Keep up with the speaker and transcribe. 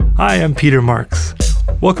Hi, I'm Peter Marks.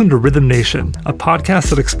 Welcome to Rhythm Nation, a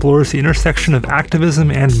podcast that explores the intersection of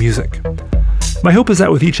activism and music. My hope is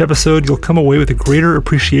that with each episode, you'll come away with a greater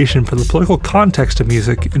appreciation for the political context of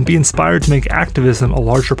music and be inspired to make activism a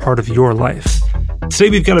larger part of your life.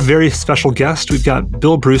 Today, we've got a very special guest. We've got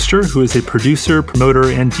Bill Brewster, who is a producer,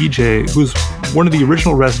 promoter, and DJ who's one of the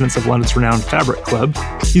original residents of London's renowned Fabric Club.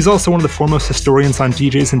 He's also one of the foremost historians on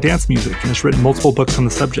DJs and dance music and has written multiple books on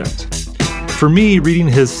the subject. For me, reading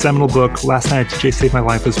his seminal book, Last Night a DJ Saved My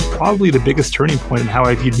Life, was probably the biggest turning point in how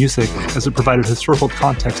I viewed music, as it provided historical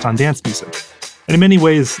context on dance music. And in many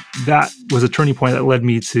ways, that was a turning point that led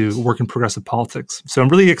me to work in progressive politics. So I'm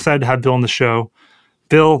really excited to have Bill on the show.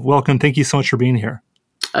 Bill, welcome. Thank you so much for being here.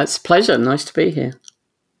 It's a pleasure. Nice to be here.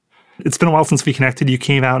 It's been a while since we connected. You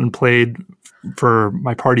came out and played for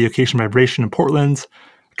my party, Occasion Vibration, in Portland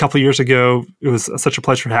a couple of years ago. It was such a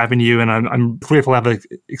pleasure having you, and I'm grateful to have an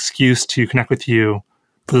excuse to connect with you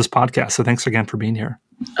for this podcast. So thanks again for being here.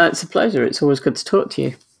 It's a pleasure. It's always good to talk to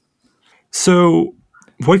you. So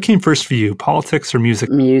what came first for you, politics or music?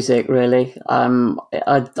 Music, really.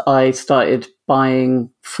 I started buying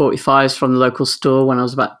 45s from the local store when I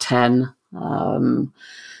was about 10,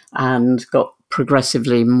 and got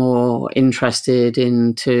progressively more interested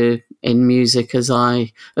in music as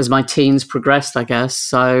my teens progressed, I guess.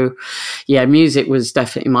 So, yeah, music was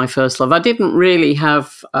definitely my first love. I didn't really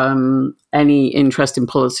have any interest in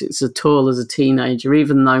politics at all as a teenager,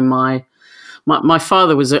 even though my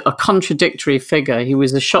father was a contradictory figure. He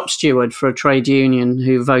was a shop steward for a trade union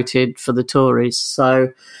who voted for the Tories.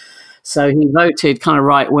 So he voted kind of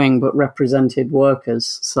right wing, but represented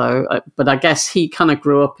workers. So, but I guess he kind of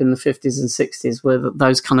grew up in the 50s and 60s where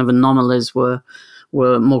those kind of anomalies were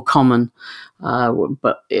more common.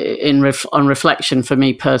 But on reflection, for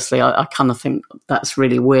me personally, I kind of think that's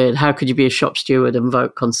really weird. How could you be a shop steward and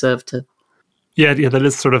vote Conservative? Yeah, that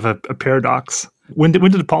is sort of a paradox. When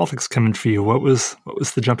did politics come in for you? What was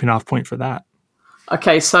the jumping off point for that?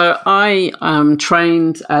 Okay, so I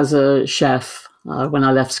trained as a chef when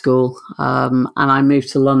I left school, and I moved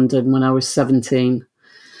to London when I was 17.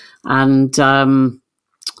 And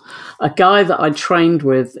a guy that I trained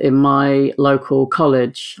with in my local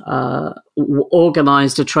college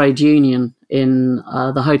organised a trade union in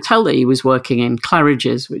the hotel that he was working in,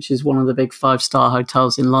 Claridge's, which is one of the big 5-star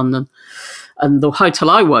hotels in London. And the hotel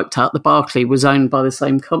I worked at, the Berkeley, was owned by the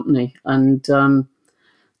same company. And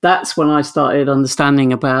that's when I started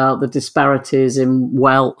understanding about the disparities in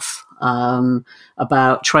wealth,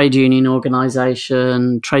 about trade union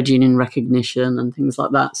organisation, trade union recognition and things like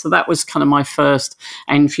that. So that was kind of my first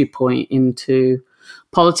entry point into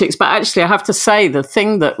politics. But actually, I have to say, the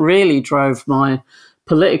thing that really drove my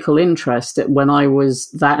political interest when I was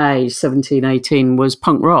that age, 17, 18, was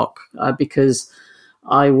punk rock, because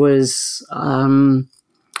I was going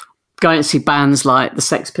to see bands like the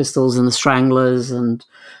Sex Pistols and the Stranglers and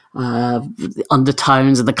the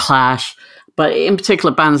Undertones and the Clash. But in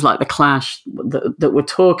particular, bands like The Clash that were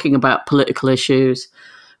talking about political issues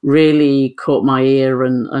really caught my ear,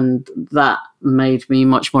 and that made me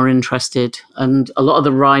much more interested. And a lot of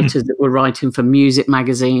the writers that were writing for music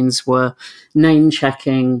magazines were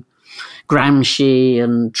name-checking Gramsci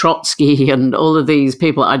and Trotsky and all of these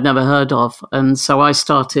people I'd never heard of. And so I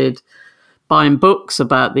started buying books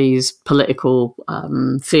about these political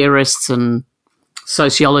theorists and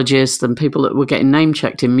sociologists and people that were getting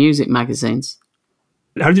name-checked in music magazines.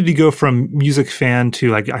 How did you go from music fan to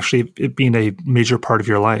like actually it being a major part of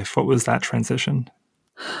your life? What was that transition?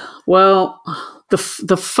 Well,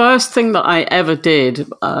 the first thing that I ever did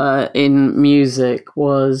in music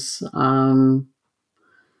was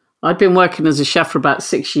I'd been working as a chef for about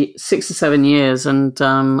 6 or 7 years, and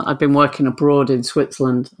I'd been working abroad in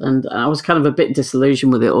Switzerland, and I was kind of a bit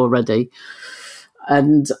disillusioned with it already.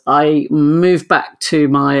 And I moved back to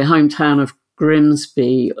my hometown of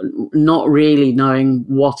Grimsby, not really knowing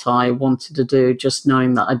what I wanted to do, just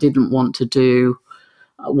knowing that I didn't want to do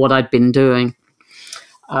what I'd been doing.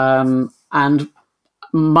 And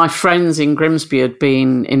my friends in Grimsby had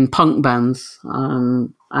been in punk bands.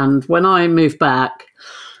 And when I moved back,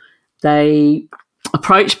 they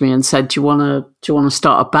approached me and said, do you want to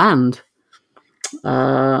start a band?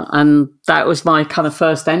 And that was my kind of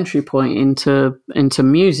first entry point into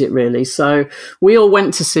music, really. So we all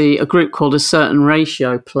went to see a group called A Certain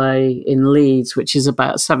Ratio play in Leeds, which is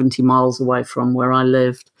about 70 miles away from where I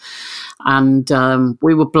lived. And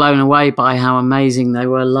we were blown away by how amazing they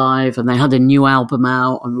were live, and they had a new album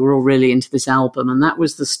out, and we were all really into this album. And that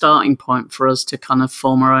was the starting point for us to kind of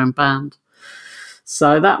form our own band.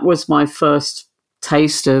 So that was my first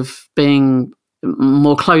taste of being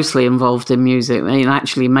more closely involved in music,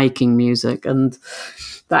 actually making music. And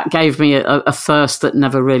that gave me a thirst that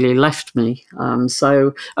never really left me. And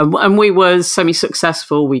we were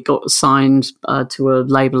semi-successful. We got signed to a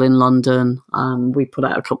label in London. We put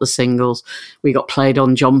out a couple of singles. We got played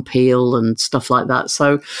on John Peel and stuff like that.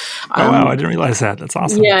 So, wow, I didn't realize that. That's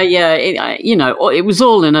awesome. Yeah. It was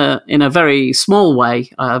all in a very small way,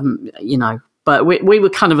 But we were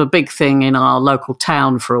kind of a big thing in our local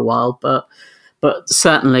town for a while, but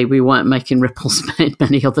certainly we weren't making ripples in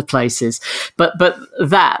many other places. But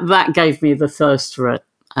that gave me the thirst for it,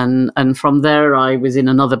 and from there I was in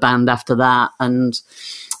another band after that, and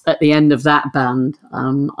at the end of that band,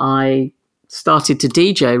 I started to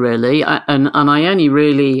DJ really, and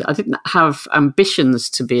I didn't have ambitions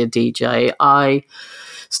to be a DJ. I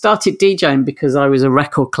started DJing because I was a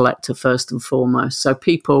record collector first and foremost. So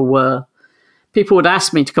people would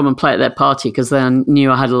ask me to come and play at their party because they knew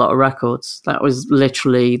I had a lot of records. That was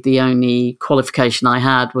literally the only qualification I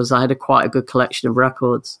had, was I had quite a good collection of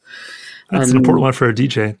records. That's an important one for a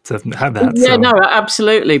DJ to have that. Yeah, no,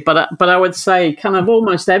 absolutely. But I would say kind of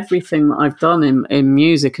almost everything that I've done in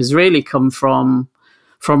music has really come from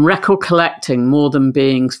record collecting more than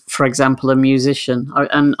being, for example, a musician.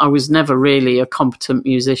 I was never really a competent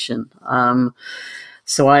musician.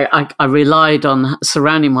 So I relied on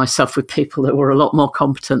surrounding myself with people that were a lot more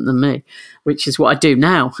competent than me, which is what I do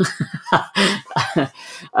now.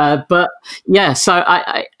 But yeah, so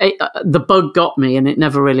the bug got me and it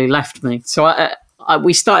never really left me. So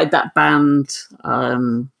we started that band.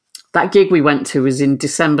 That gig we went to was in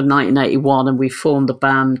December 1981, and we formed the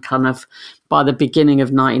band kind of by the beginning of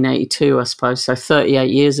 1982, I suppose. So 38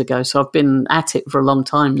 years ago. So I've been at it for a long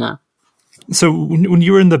time now. So when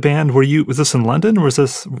you were in the band, was this in London, or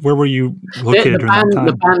where were you located during that time?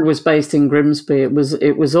 The band was based in Grimsby. It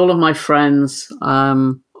was all of my friends,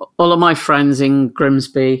 in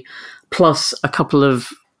Grimsby, plus a couple of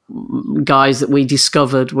guys that we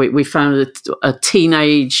discovered. We found a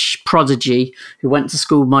teenage prodigy who went to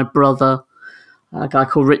school with my brother, a guy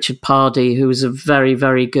called Richard Pardee, who was a very,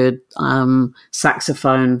 very good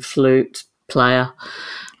saxophone, flute player.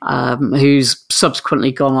 Who's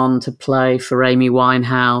subsequently gone on to play for Amy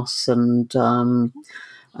Winehouse and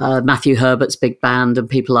Matthew Herbert's big band and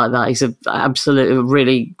people like that. He's an absolutely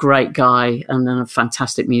really great guy and then a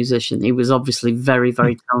fantastic musician. He was obviously very,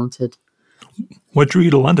 very talented. What drew you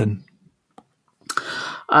to London?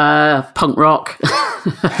 Punk rock.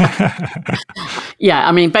 Yeah,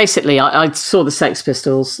 I mean, basically, I saw the Sex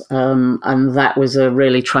Pistols, and that was a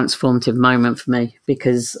really transformative moment for me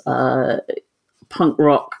because punk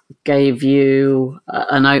rock gave you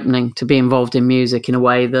an opening to be involved in music in a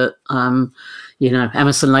way that,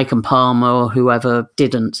 Emerson, Lake and Palmer or whoever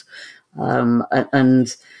didn't.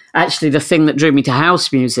 And actually the thing that drew me to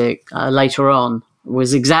house music later on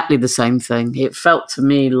was exactly the same thing. It felt to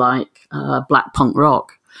me like black punk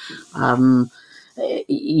rock.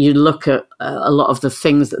 You look at a lot of the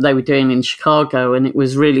things that they were doing in Chicago, and it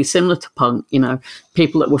was really similar to punk.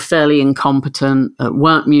 People that were fairly incompetent,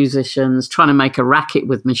 weren't musicians, trying to make a racket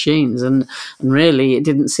with machines, and really it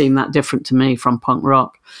didn't seem that different to me from punk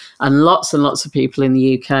rock. And lots of people in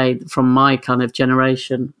the UK from my kind of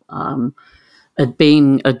generation had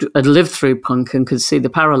lived through punk and could see the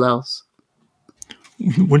parallels.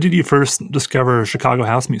 When did you first discover Chicago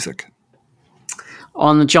house music?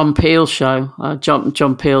 On the John Peel show.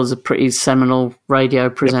 John Peel is a pretty seminal radio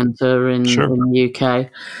presenter in the UK.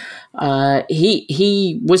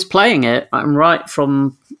 He was playing it, and right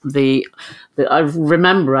from I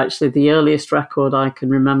remember actually the earliest record I can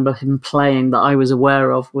remember him playing that I was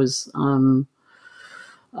aware of was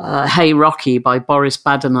Hey Rocky by Boris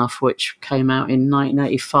Badenov, which came out in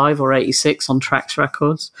 1985 or 86 on Trax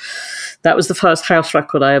Records. That was the first house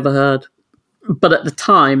record I ever heard. But at the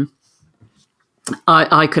time,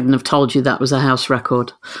 I couldn't have told you that was a house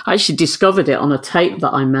record. I actually discovered it on a tape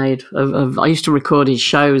that I made. I used to record his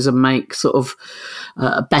shows and make sort of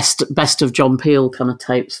best of John Peel kind of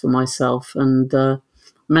tapes for myself. And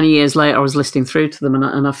many years later, I was listening through to them,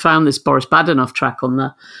 and I found this Boris Badenov track on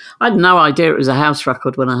there. I had no idea it was a house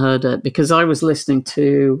record when I heard it, because I was listening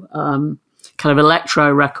to kind of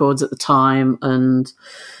electro records at the time, and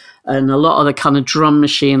a lot of the kind of drum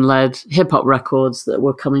machine-led hip-hop records that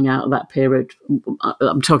were coming out of that period.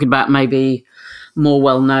 I'm talking about maybe more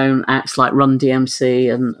well-known acts like Run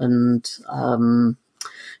DMC and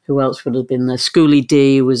who else would have been there? Schoolie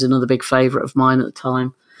D was another big favourite of mine at the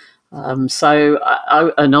time. And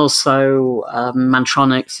also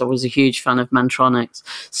Mantronix. I was a huge fan of Mantronix.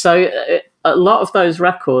 So a lot of those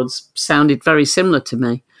records sounded very similar to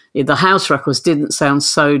me. the house records didn't sound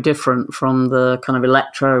so different from the kind of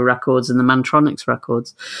electro records and the Mantronics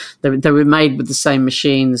records. They were made with the same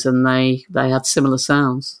machines, and they had similar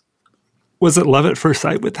sounds. Was it love at first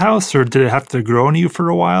sight with house, or did it have to grow on you for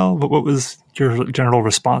a while? What was your general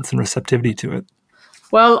response and receptivity to it?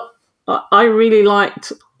 Well, I really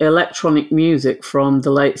liked electronic music from the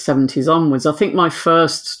late 70s onwards. I think my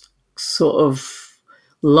first sort of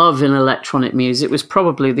love in electronic music was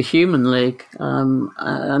probably the Human League,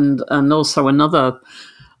 and also another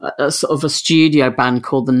sort of a studio band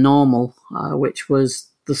called The Normal, which was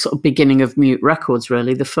the sort of beginning of Mute Records.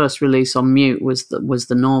 Really, the first release on Mute was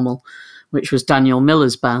The Normal, which was Daniel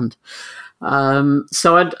Miller's band.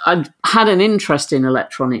 So I'd had an interest in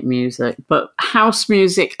electronic music, but house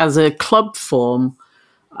music as a club form,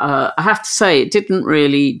 I have to say, it didn't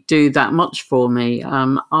really do that much for me.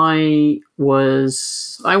 I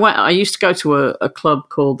used to go to a club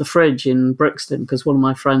called The Fridge in Brixton because one of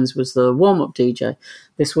my friends was the warm-up DJ.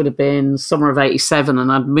 This would have been summer of '87, and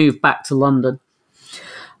I'd moved back to London.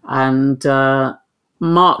 And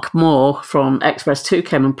Mark Moore from Express 2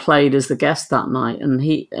 came and played as the guest that night, and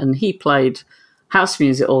he played house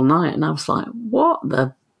music all night, and I was like, what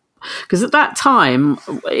the... Because at that time,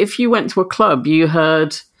 if you went to a club, you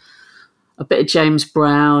heard a bit of James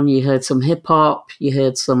Brown, you heard some hip-hop, you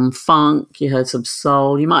heard some funk, you heard some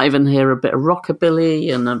soul, you might even hear a bit of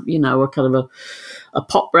rockabilly and, a kind of a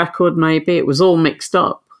pop record maybe. It was all mixed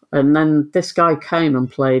up. And then this guy came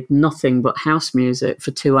and played nothing but house music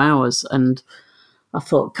for 2 hours, and I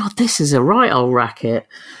thought, God, this is a right old racket.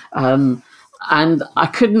 And I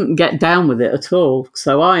couldn't get down with it at all.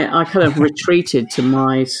 So I kind of retreated to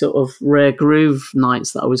my sort of rare groove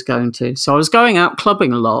nights that I was going to. So I was going out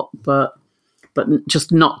clubbing a lot, but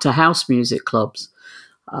just not to house music clubs.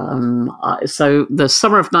 So the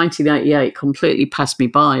summer of 1988 completely passed me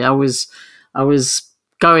by. I was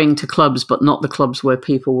going to clubs, but not the clubs where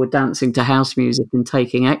people were dancing to house music and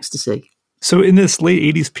taking ecstasy. So in this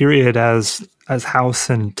late 80s period, as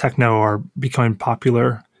house and techno are becoming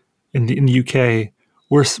popular in the UK,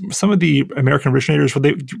 were some of the American originators,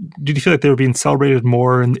 did you feel like they were being celebrated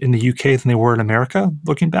more in the UK than they were in America,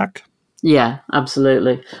 looking back? Yeah,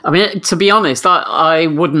 absolutely. I mean, to be honest, I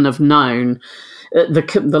wouldn't have known.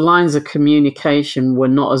 The lines of communication were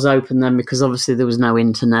not as open then because obviously there was no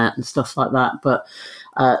internet and stuff like that. But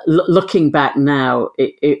looking back now,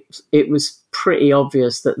 it was pretty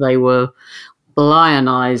obvious that they were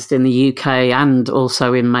lionized in the UK and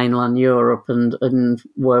also in mainland Europe, and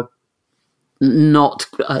were not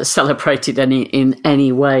celebrated in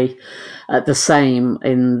any way the same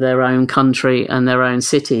in their own country and their own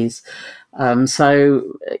cities. So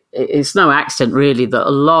it's no accident, really, that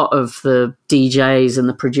a lot of the DJs and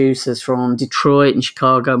the producers from Detroit and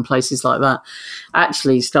Chicago and places like that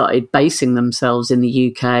actually started basing themselves in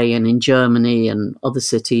the UK and in Germany and other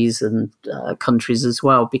cities and countries as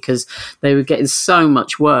well, because they were getting so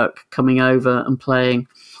much work coming over and playing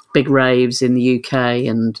big raves in the UK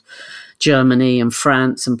and Germany and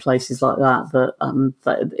France and places like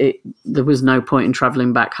that there was no point in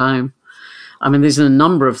travelling back home. I mean, there's a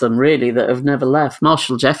number of them, really, that have never left.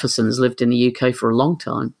 Marshall Jefferson has lived in the UK for a long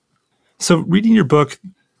time. So reading your book,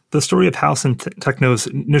 the story of house and techno's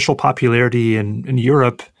initial popularity in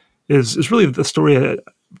Europe is really the story,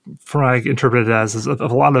 from what I interpret it as, of a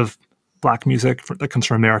lot of Black music that comes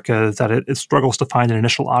from America, is that it struggles to find an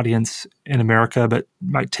initial audience in America, but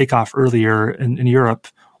might take off earlier in Europe.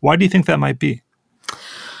 Why do you think that might be?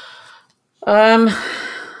 Well,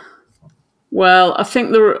 I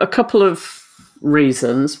think there are a couple of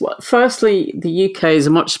reasons. Firstly, the UK is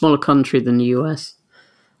a much smaller country than the US,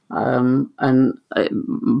 and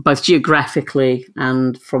both geographically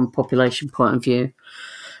and from a population point of view.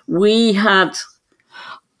 We had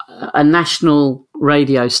a national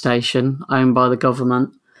radio station owned by the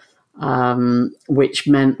government, which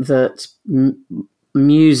meant that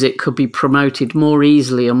music could be promoted more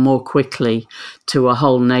easily and more quickly to a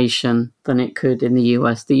whole nation than it could in the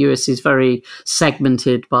US. The US is very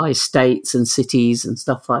segmented by states and cities and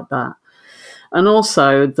stuff like that. And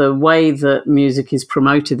also the way that music is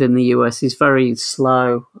promoted in the US is very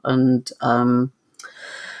slow, and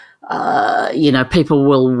people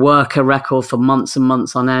will work a record for months and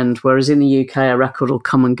months on end, whereas in the UK, a record will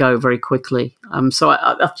come and go very quickly. So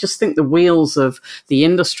I just think the wheels of the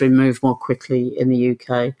industry move more quickly in the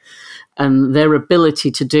UK, and their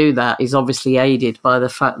ability to do that is obviously aided by the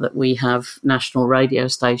fact that we have national radio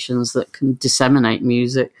stations that can disseminate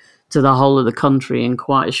music to the whole of the country in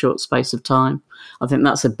quite a short space of time. I think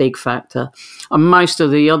that's a big factor. And most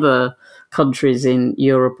of the other countries in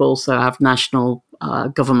Europe also have national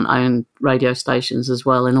government-owned radio stations as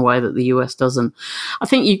well, in a way that the US doesn't. I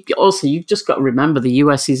think you've just got to remember the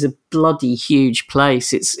US is a bloody huge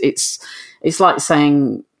place. It's like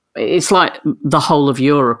saying it's like the whole of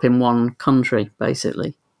Europe in one country,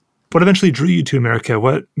 basically. What eventually drew you to America?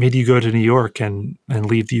 What made you go to New York and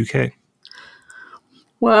leave the UK?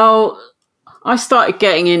 Well, I started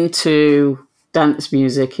getting into dance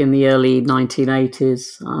music in the early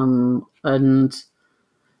 1980s, and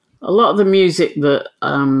a lot of the music that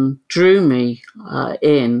drew me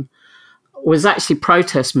in was actually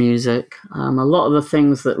protest music. A lot of the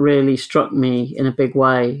things that really struck me in a big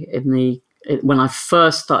way when I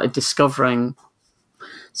first started discovering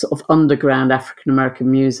sort of underground African-American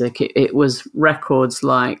music, it was records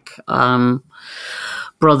like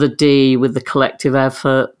Brother D with The Collective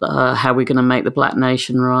Effort, How We're Gonna Make the Black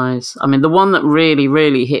Nation Rise. I mean, the one that really,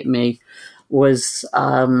 really hit me was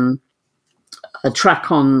a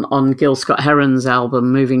track on Gil Scott-Heron's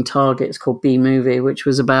album, Moving Targets, called B-Movie, which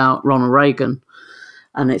was about Ronald Reagan.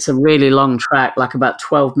 And it's a really long track, like about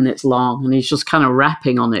 12 minutes long, and he's just kind of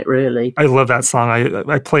rapping on it, really. I love that song.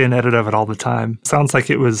 I play an edit of it all the time. Sounds like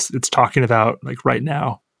it's talking about like right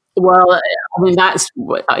now. Well, I mean,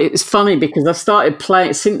 it's funny because I started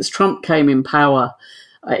playing, since Trump came in power,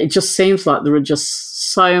 it just seems like there are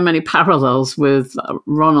just so many parallels with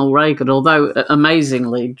Ronald Reagan, although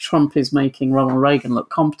amazingly, Trump is making Ronald Reagan look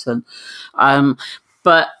competent.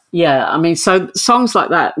 But yeah, I mean, so songs like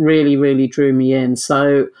that really, really drew me in.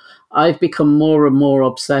 So I've become more and more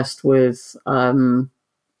obsessed with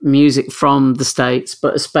music from the States,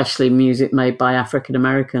 but especially music made by African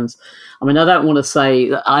Americans. I mean, I don't want to say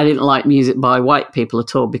that I didn't like music by white people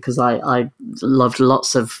at all, because I loved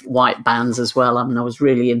lots of white bands as well. I mean, I was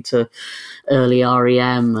really into early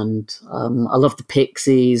R.E.M. and I loved the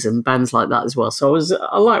Pixies and bands like that as well. So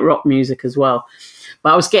I like rock music as well.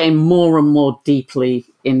 But I was getting more and more deeply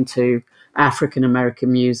into African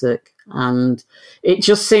American music, and it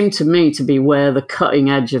just seemed to me to be where the cutting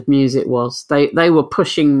edge of music was. They were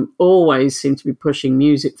always seemed to be pushing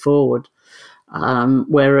music forward,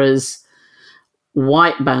 whereas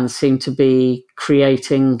white bands seem to be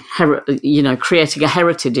creating a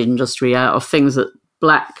heritage industry out of things that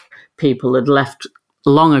black people had left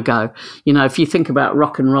long ago. You know, if you think about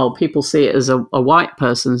rock and roll, people see it as a white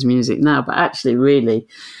person's music now, but actually really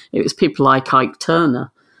it was people like Ike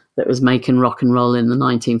Turner that was making rock and roll in the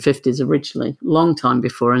 1950s originally, long time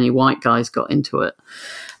before any white guys got into it.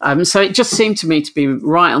 So it just seemed to me to be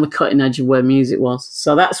right on the cutting edge of where music was.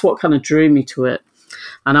 So that's what kind of drew me to it.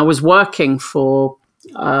 And I was working for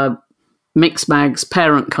Mixmag's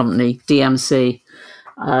parent company, DMC,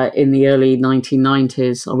 in the early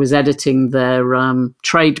 1990s. I was editing their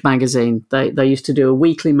trade magazine. They used to do a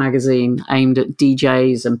weekly magazine aimed at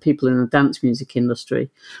DJs and people in the dance music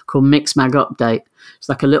industry called Mixmag Update. It's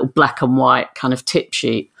like a little black and white kind of tip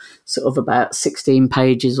sheet, sort of about 16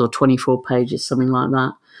 pages or 24 pages, something like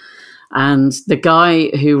that. And the guy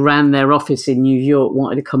who ran their office in New York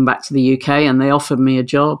wanted to come back to the UK, and they offered me a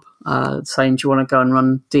job saying, do you want to go and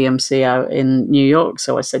run DMC out in New York?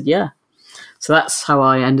 So I said, yeah. So that's how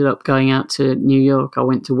I ended up going out to New York. I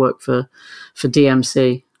went to work for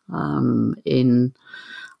DMC in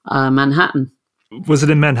Manhattan. Was it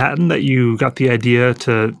in Manhattan that you got the idea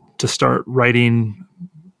to start writing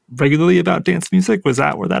regularly about dance music? Was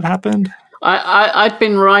that where that happened? I'd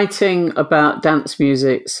been writing about dance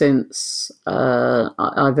music since either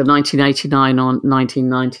 1989 or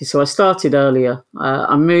 1990. So I started earlier.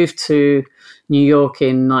 I moved to New York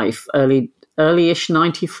in early-ish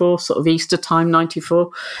 94, sort of Easter time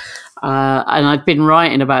 94. And I'd been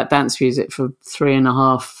writing about dance music for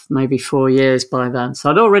 3.5, maybe 4 years by then. So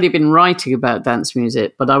I'd already been writing about dance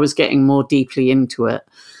music, but I was getting more deeply into it.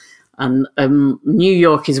 And New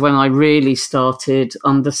York is when I really started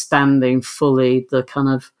understanding fully the kind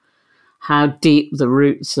of how deep the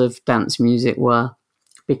roots of dance music were,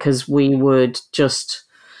 because we would just,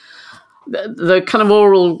 the kind of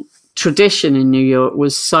oral tradition in New York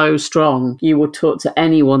was so strong. You would talk to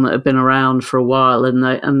anyone that had been around for a while,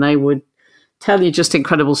 and they would tell you just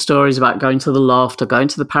incredible stories about going to the Loft or going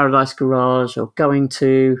to the Paradise Garage or going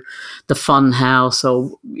to the Fun House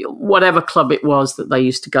or whatever club it was that they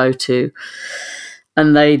used to go to.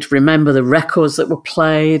 And they'd remember the records that were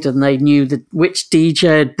played, and they knew which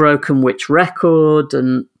DJ had broken which record.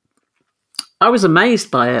 And I was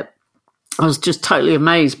amazed by it. I was just totally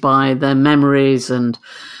amazed by their memories. And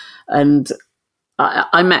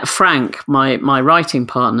I met Frank, my writing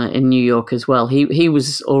partner, in New York as well. He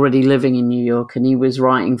was already living in New York, and he was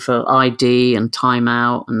writing for ID and Time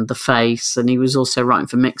Out and The Face, and he was also writing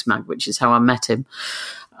for Mixmag, which is how I met him.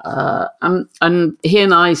 And he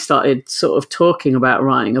and I started sort of talking about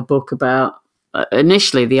writing a book about,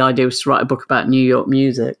 initially the idea was to write a book about New York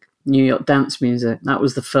music, New York dance music. That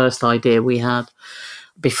was the first idea we had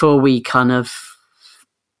before we kind of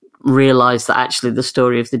realized that actually the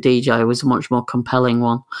story of the DJ was a much more compelling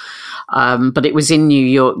one. But it was in New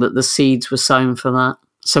York that the seeds were sown for that.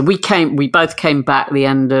 So we both came back at the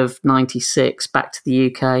end of 96, back to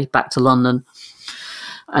the UK, back to London.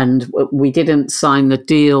 And we didn't sign the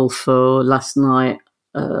deal for Last Night,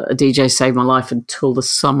 A DJ Saved My Life, until the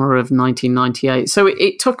summer of 1998. So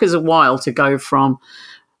it took us a while to go from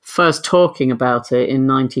first talking about it in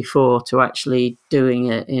 94 to actually doing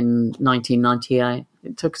it in 1998.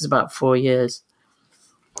 It took us about 4 years.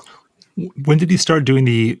 When did you start doing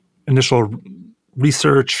the initial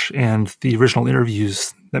research and the original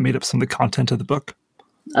interviews that made up some of the content of the book?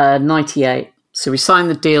 98. So we signed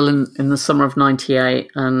the deal in the summer of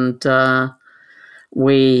 98, and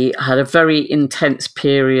we had a very intense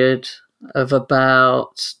period of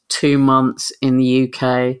about 2 months in the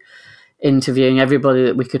UK, interviewing everybody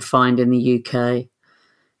that we could find in the UK.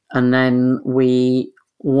 And then we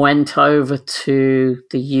went over to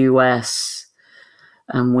the US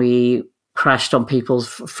and we crashed on people's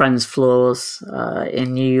friends' floors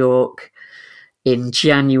in New York in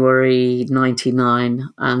January 99.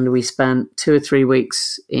 And we spent 2 or 3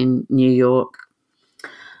 weeks in New York.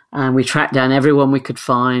 And we tracked down everyone we could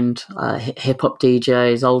find, hip-hop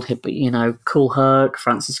DJs, old hip, Kool Herc,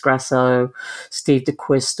 Francis Grasso, Steve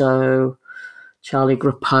DeQuisto, Charlie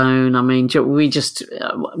Grappone. I mean,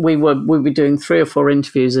 we were doing 3 or 4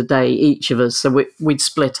 interviews a day, each of us. So we'd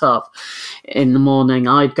split up. In the morning,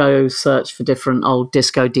 I'd go search for different old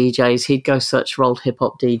disco DJs. He'd go search for old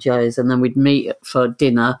hip-hop DJs. And then we'd meet for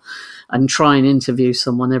dinner and try and interview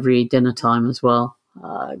someone every dinner time as well.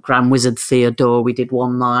 Grand Wizard Theodore, we did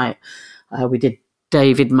one night. We did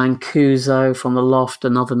David Mancuso from the Loft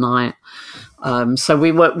another night. So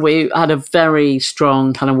we had a very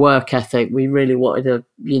strong kind of work ethic. We really wanted to,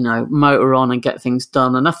 motor on and get things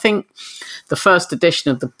done. And I think the first edition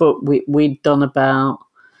of the book, we'd done about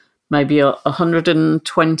maybe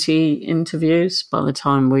 120 interviews by the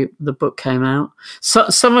time the book came out. So,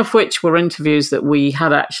 some of which were interviews that we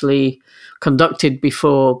had actually conducted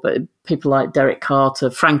before, but people like Derek Carter,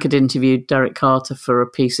 Frank had interviewed Derek Carter for a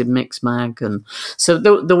piece of Mixmag, and so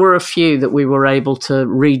there were a few that we were able to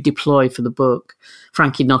redeploy for the book.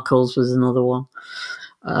 Frankie Knuckles was another one,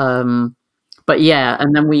 but yeah,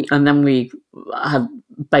 and then we had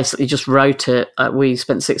basically just wrote it. We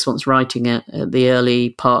spent 6 months writing it at the early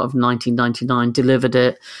part of 1999, delivered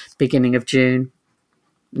it beginning of June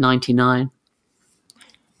 99.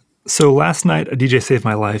 So Last Night, A DJ Saved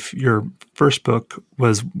My Life, your first book,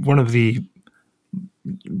 was one of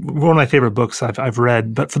my favorite books I've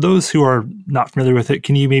read. But for those who are not familiar with it,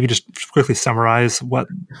 can you maybe just quickly summarize what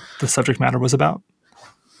the subject matter was about?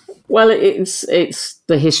 Well, it's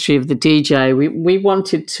the history of the DJ. We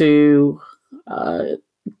wanted to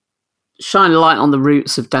shine a light on the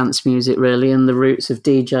roots of dance music, really, and the roots of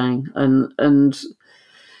DJing. And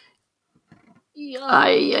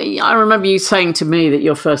I remember you saying to me that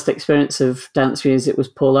your first experience of dance music was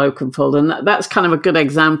Paul Oakenfold, and that's kind of a good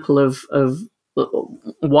example of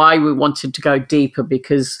why we wanted to go deeper,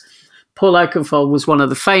 because Paul Oakenfold was one of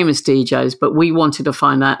the famous DJs, but we wanted to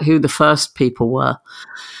find out who the first people were.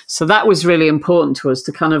 So that was really important to us,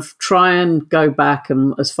 to kind of try and go back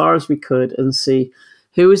and as far as we could and see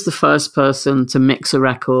who was the first person to mix a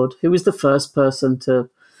record, who was the first person to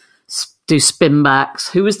do spin backs,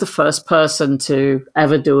 who was the first person to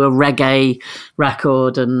ever do a reggae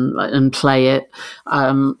record and play it,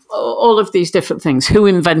 all of these different things, who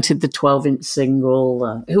invented the 12-inch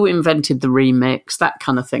single, who invented the remix, that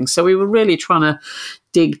kind of thing. So we were really trying to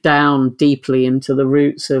dig down deeply into the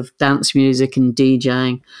roots of dance music and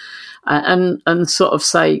DJing, and sort of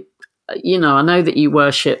say, I know that you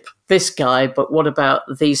worship this guy, but what about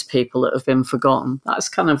these people that have been forgotten? That's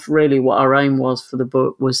kind of really what our aim was for the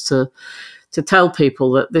book, was to tell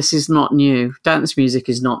people that this is not new. Dance music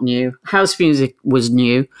is not new. House music was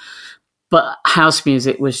new, but house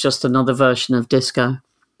music was just another version of disco.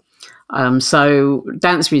 So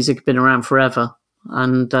dance music had been around forever.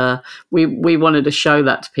 And we wanted to show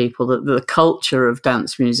that to people, that the culture of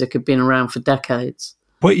dance music had been around for decades.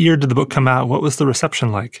 What year did the book come out? What was the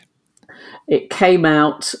reception like? It came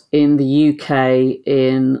out in the UK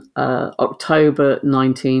in October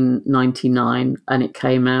 1999, and it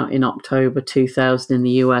came out in October 2000 in the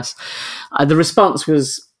US. The response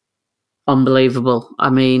was unbelievable. I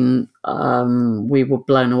mean, we were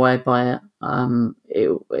blown away by it.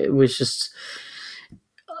 It was just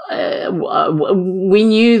we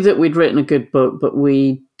knew that we'd written a good book, but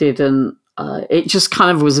we didn't. It just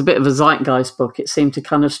kind of was a bit of a zeitgeist book. It seemed to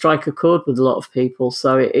kind of strike a chord with a lot of people,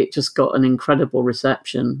 so it just got an incredible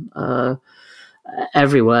reception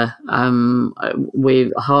everywhere.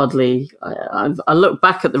 We hardly. I looked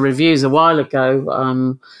back at the reviews a while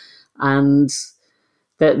ago, and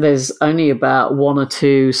there's only about one or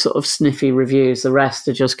two sort of sniffy reviews. The rest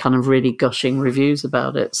are just kind of really gushing reviews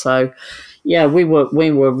about it. So, yeah, we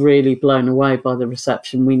were really blown away by the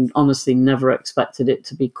reception. We honestly never expected it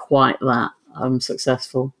to be quite that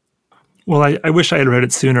successful. Well, I wish I had read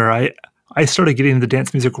it sooner. I started getting into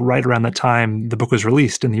dance music right around the time the book was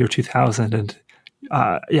released in the year 2000. And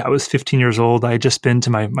I was 15 years old. I had just been to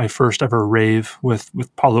my first ever rave with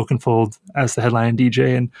Paul Oakenfold as the headline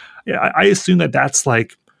DJ. And I assume that's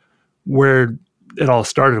like where it all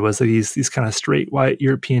started, was these kind of straight white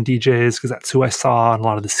European DJs, because that's who I saw on a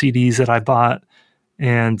lot of the CDs that I bought.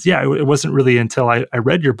 And yeah, it wasn't really until I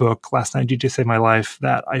read your book, Last Night DJ Saved My Life,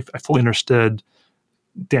 that I fully understood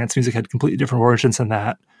dance music had completely different origins than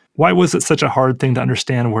that. Why was it such a hard thing to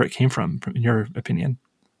understand where it came from in your opinion?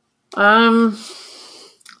 I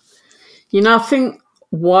think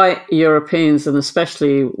white Europeans, and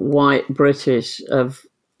especially white British, have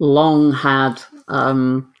long had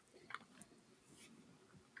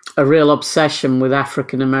a real obsession with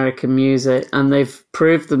African American music, and they've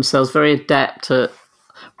proved themselves very adept at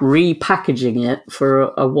repackaging it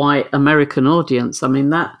for a white American audience. I mean,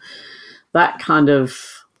 that kind of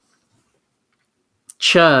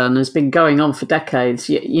churn has been going on for decades.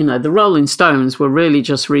 The Rolling Stones were really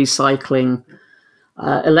just recycling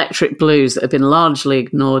electric blues that have been largely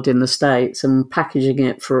ignored in the States and packaging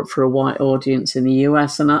it for a white audience in the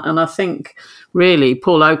US. And I think really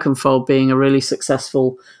Paul Oakenfold being a really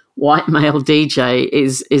successful white male DJ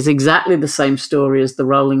is exactly the same story as the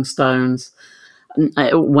Rolling Stones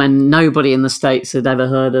when nobody in the States had ever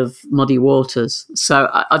heard of Muddy Waters. So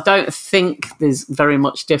I don't think there's very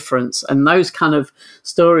much difference. And those kind of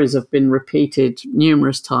stories have been repeated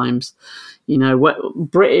numerous times.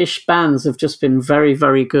 British bands have just been very,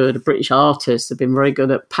 very good. British artists have been very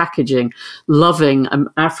good at packaging, loving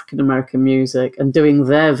African-American music and doing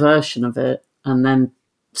their version of it and then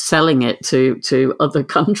selling it to other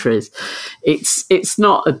countries. It's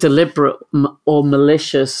not a deliberate or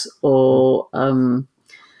malicious or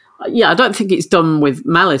I don't think it's done with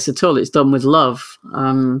malice at all. It's done with love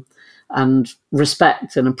and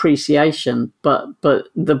respect and appreciation. But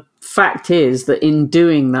the fact is that in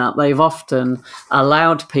doing that, they've often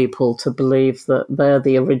allowed people to believe that they're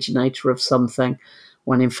the originator of something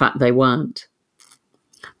when in fact they weren't.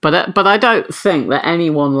 But I don't think that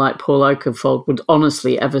anyone like Paul Oakenfold would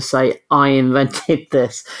honestly ever say, I invented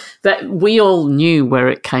this. That we all knew where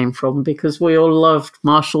it came from because we all loved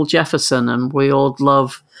Marshall Jefferson and we all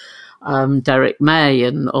love Derek May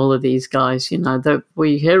and all of these guys, that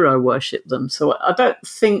we hero worship them. So I don't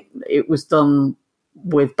think it was done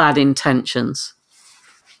with bad intentions.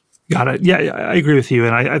 Got it. Yeah, I agree with you.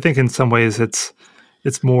 And I think in some ways it's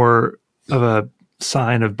more of a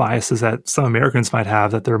sign of biases that some Americans might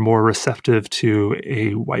have, that they're more receptive to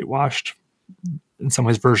a whitewashed, in some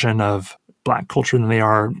ways, version of Black culture than they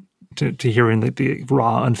are to hearing the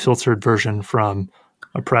raw, unfiltered version from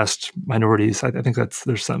oppressed minorities. I think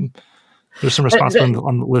there's some responsibility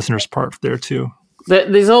on the listener's part there too.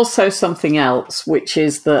 There's also something else, which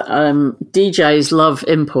is that DJs love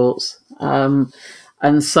imports,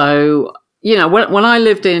 and so. When I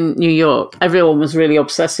lived in New York, everyone was really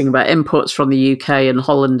obsessing about imports from the UK and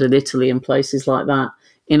Holland and Italy and places like that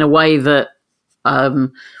in a way that,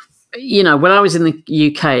 when I was in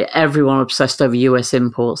the UK, everyone obsessed over US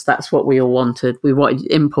imports. That's what we all wanted. We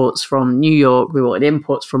wanted imports from New York. We wanted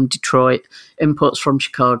imports from Detroit, imports from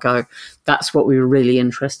Chicago. That's what we were really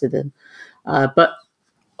interested in. But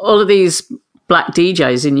all of these Black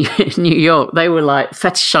DJs in New York, they were like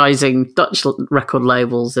fetishizing Dutch record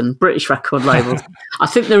labels and British record labels. I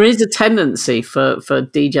think there is a tendency for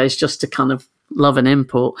DJs just to kind of love an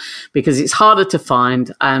import because it's harder to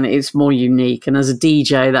find and it's more unique. And as a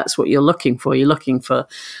DJ, that's what you're looking for. You're looking for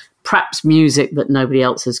perhaps music that nobody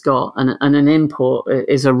else has got. And an import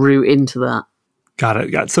is a route into that. Got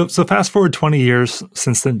it. So fast forward 20 years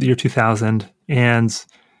since the year 2000 and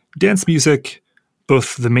dance music,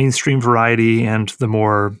 both the mainstream variety and the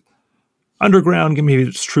more underground, maybe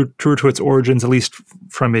it's truer to its origins, at least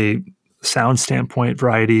from a sound standpoint,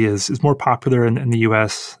 variety is more popular in the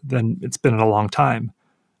US than it's been in a long time.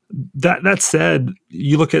 That said,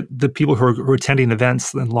 you look at the people who are attending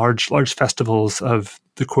events and large festivals of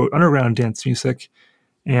the quote underground dance music,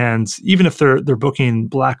 and even if they're booking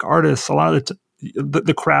Black artists, a lot of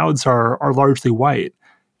the crowds are largely white.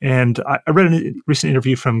 And I read a recent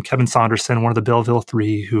interview from Kevin Saunderson, one of the Belleville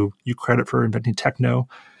Three, who you credit for inventing techno.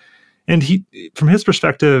 And from his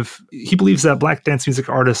perspective, he believes that Black dance music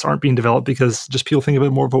artists aren't being developed because just people think of it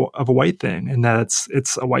more of a white thing, and that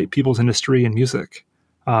it's a white people's industry in music.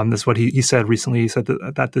 That's what he said recently. He said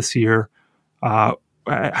that this year. How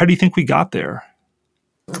do you think we got there?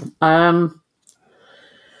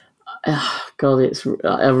 God, it's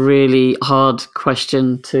a really hard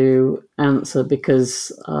question to answer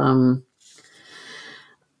because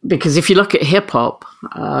if you look at hip hop,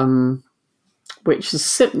 which is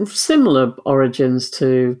similar origins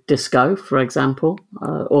to disco, for example,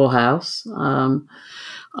 or house, and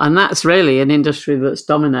that's really an industry that's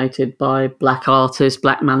dominated by Black artists,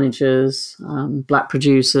 Black managers, Black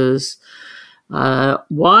producers.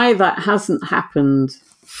 Why that hasn't happened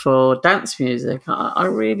for dance music,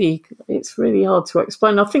 it's really hard to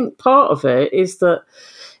explain. I think part of it is that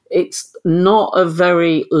it's not a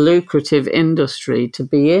very lucrative industry to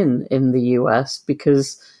be in the US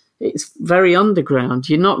because it's very underground.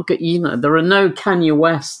 There are no Kanye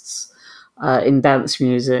Wests in dance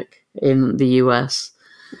music in the US.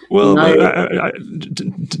 Well,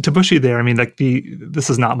 to push you there, I mean, this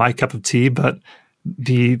is not my cup of tea, but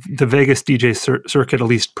the Vegas DJ circuit, at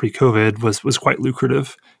least pre-COVID, was quite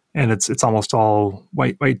lucrative, and it's almost all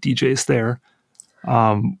white DJs there.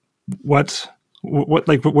 What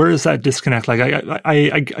where is that disconnect? Like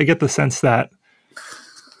I get the sense that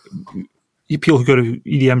people who go to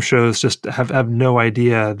EDM shows just have no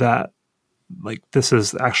idea that like this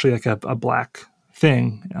is actually like a Black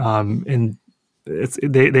thing, and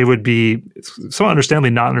they would be so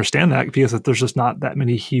understandably not understand that because there's just not that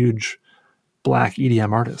many huge Black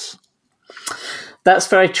EDM artists. That's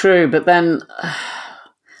very true. But then,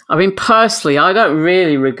 I mean, personally, I don't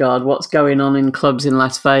really regard what's going on in clubs in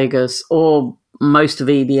Las Vegas or most of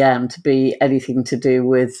EDM to be anything to do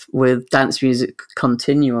with dance music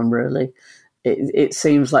continuum, really. It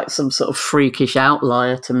seems like some sort of freakish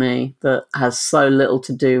outlier to me that has so little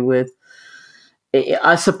to do with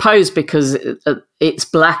I suppose because its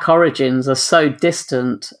Black origins are so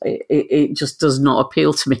distant, it just does not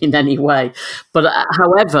appeal to me in any way. But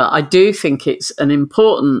however, I do think it's an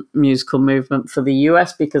important musical movement for the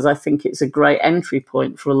US because I think it's a great entry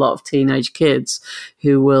point for a lot of teenage kids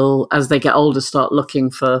who will, as they get older, start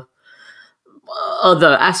looking for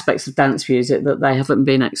other aspects of dance music that they haven't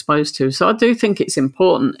been exposed to. So I do think it's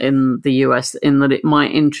important in the US in that it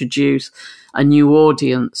might introduce a new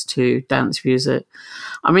audience to dance music.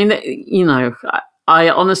 I mean, I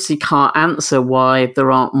honestly can't answer why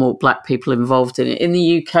there aren't more Black people involved in it. In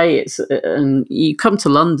the UK, and you come to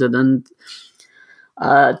London and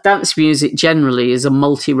dance music generally is a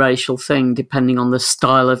multiracial thing depending on the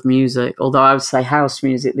style of music, although I would say house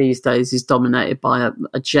music these days is dominated by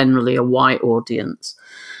generally a white audience.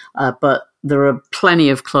 But there are plenty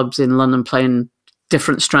of clubs in London playing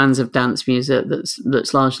different strands of dance music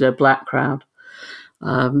that's largely a Black crowd.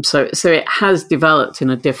 So it has developed in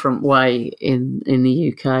a different way in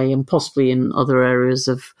the UK and possibly in other areas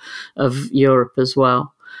of Europe as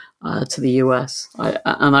well. To the US,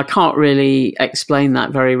 and I can't really explain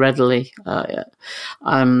that very readily. The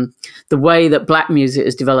way that Black music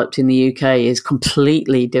is developed in the UK is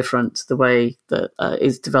completely different to the way that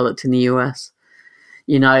is developed in the US.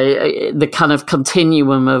 You know, the kind of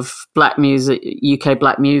continuum of Black music, UK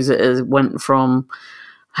Black music, went from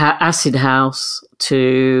acid house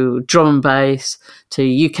to drum and bass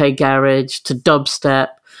to UK garage to dubstep,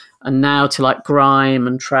 and now to like grime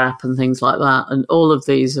and trap and things like that. And all of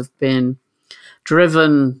these have been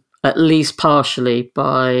driven at least partially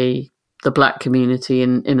by the Black community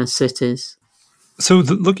in inner cities. So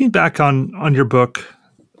looking back on your book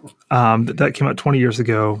that came out 20 years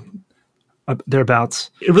ago,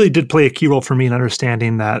 thereabouts, it really did play a key role for me in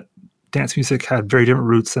understanding that dance music had very different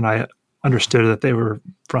roots than I understood, that they were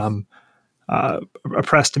from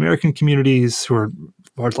oppressed American communities who were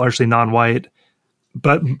largely non-white.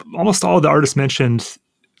 But almost all of the artists mentioned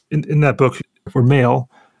in that book were male.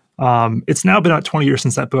 It's now been about 20 years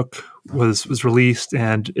since that book was released,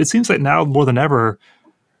 and it seems like now more than ever,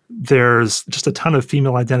 there's just a ton of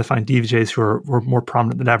female-identifying DJs who are more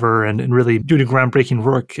prominent than ever and really doing groundbreaking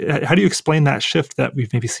work. How do you explain that shift that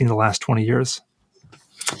we've maybe seen in the last 20 years?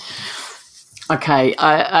 Okay,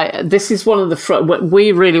 this is one of the...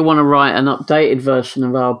 We really want to write an updated version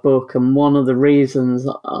of our book, and one of the reasons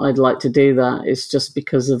I'd like to do that is just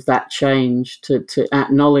because of that change, to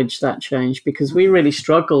acknowledge that change, because we really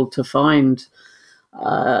struggled to find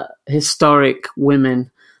historic women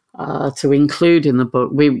to include in the book.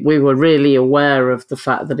 We were really aware of the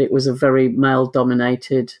fact that it was a very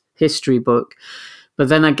male-dominated history book, but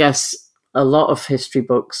then I guess a lot of history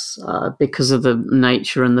books, because of the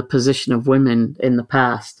nature and the position of women in the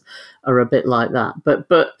past, are a bit like that. But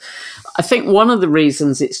I think one of the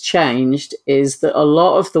reasons it's changed is that a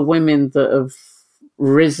lot of the women that have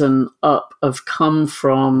risen up have come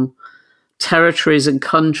from territories and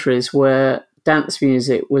countries where dance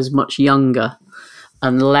music was much younger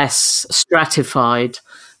and less stratified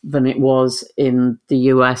than it was in the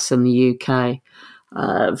US and the UK.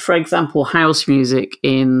 For example, house music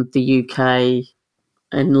in the UK,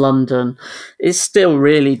 in London, is still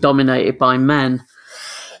really dominated by men.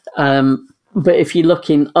 But if you look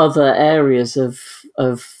in other areas of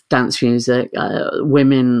dance music,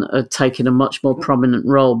 women are taking a much more prominent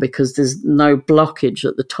role because there's no blockage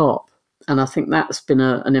at the top. And I think that's been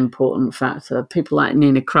an important factor. People like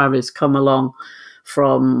Nina Kraviz come along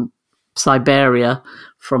from Siberia,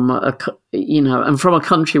 and from a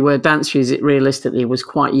country where dance music realistically was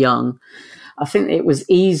quite young. I think it was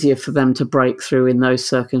easier for them to break through in those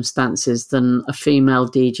circumstances than a female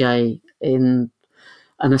DJ in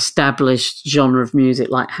an established genre of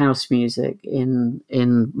music like house music in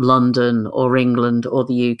London or England or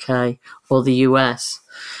the UK or the US.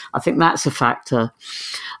 I think that's a factor.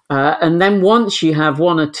 And then once you have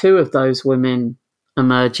one or two of those women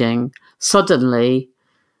emerging, suddenly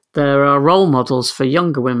there are role models for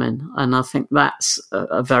younger women. And I think that's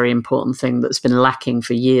a very important thing that's been lacking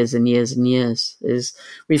for years and years and years. Is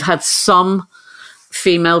we've had some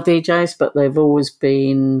female DJs, but they've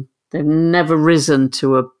never risen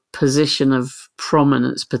to a position of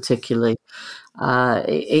prominence particularly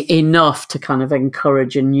enough to kind of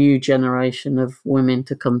encourage a new generation of women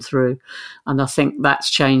to come through. And I think that's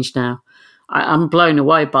changed now. I'm blown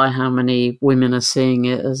away by how many women are seeing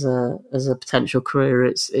it as a potential career.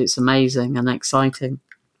 It's amazing and exciting.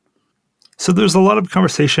 So there's a lot of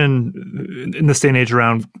conversation in this day and age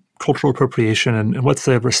around cultural appropriation and what's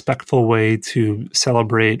the respectful way to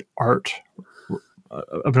celebrate art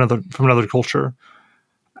from another culture.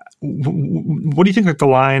 What do you think the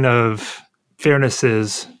line of fairness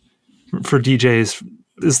is for DJs?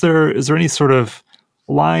 Is there any sort of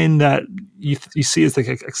line that you see as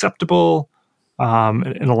acceptable,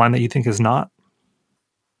 and a line that you think is not?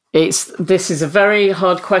 This is a very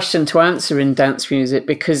hard question to answer in dance music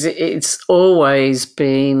because it's always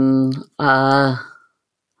been a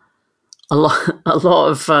lot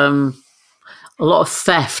of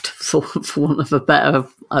theft, for want of a better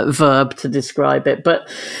verb to describe it. But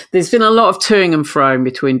there's been a lot of toing and froing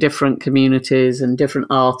between different communities and different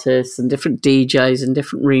artists and different DJs and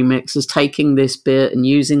different remixers taking this bit and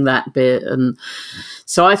using that bit. And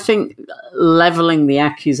so I think leveling the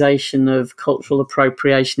accusation of cultural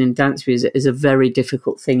appropriation in dance music is a very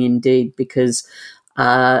difficult thing indeed, because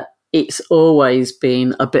it's always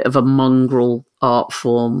been a bit of a mongrel art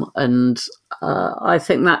form. And I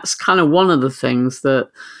think that's kind of one of the things that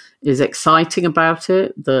is exciting about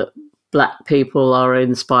it, that black people are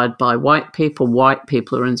inspired by white people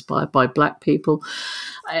are inspired by black people.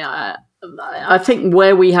 I think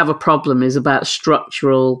where we have a problem is about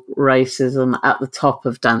structural racism at the top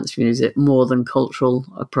of dance music more than cultural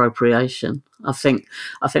appropriation. I think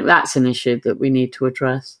that's an issue that we need to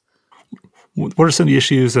address. What are some of the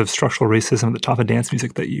issues of structural racism at the top of dance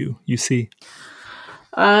music that you see?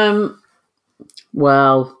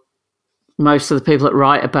 Well, most of the people that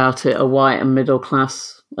write about it are white and middle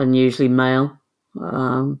class and usually male.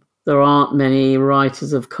 There aren't many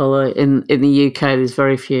writers of colour in the UK. There's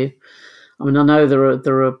very few. I mean, I know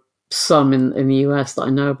there are some in the US that I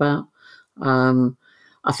know about.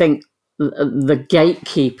 I think the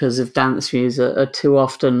gatekeepers of dance music are too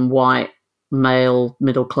often white, male,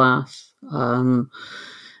 middle class,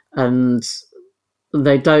 and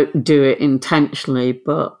they don't do it intentionally,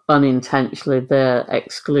 but unintentionally they're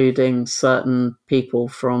excluding certain people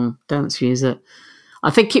from dance music. I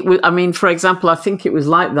think it was, for example, I think it was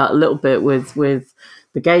like that a little bit with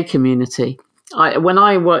the gay community. When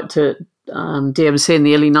I worked at DMC in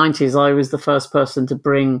the early 90s, I was the first person to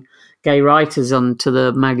bring gay writers onto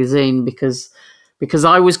the magazine because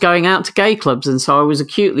I was going out to gay clubs, and so I was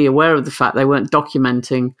acutely aware of the fact they weren't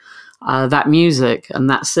documenting that music and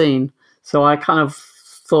that scene. So I kind of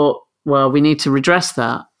thought, well, we need to redress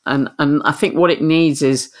that. And I think what it needs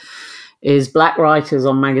is black writers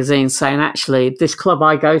on magazines saying, actually, this club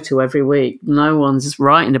I go to every week, no one's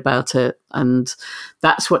writing about it. And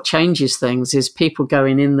that's what changes things, is people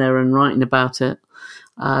going in there and writing about it.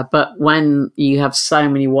 But when you have so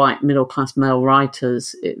many white middle-class male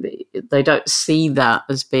writers, they don't see that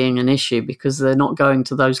as being an issue because they're not going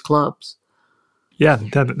to those clubs. Yeah,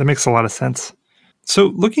 that makes a lot of sense.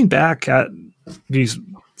 So looking back at these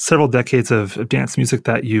several decades of dance music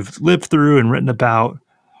that you've lived through and written about,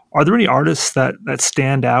 Are there any artists that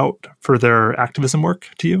stand out for their activism work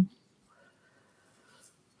to you?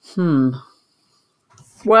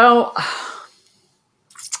 Well,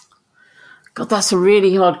 God, that's a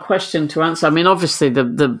really hard question to answer. I mean, obviously,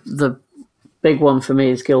 the big one for me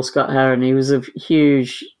is Gil Scott-Heron. He was a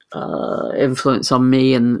huge influence on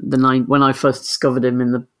me, and when I first discovered him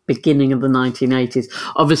in the beginning of the 1980s.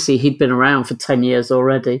 Obviously, he'd been around for 10 years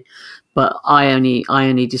already, but I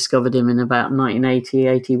only discovered him in about 1980,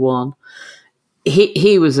 81.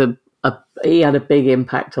 He was he had a big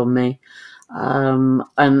impact on me. And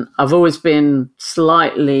I've always been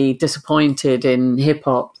slightly disappointed in hip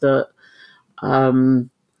hop that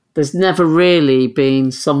there's never really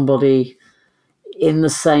been somebody in the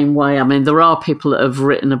same way. I mean, there are people that have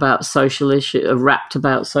written about social issues, rapped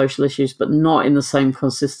about social issues, but not in the same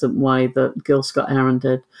consistent way that Gil Scott-Heron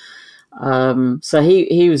did. So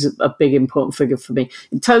he was a big important figure for me.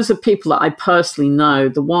 In terms of people that I personally know,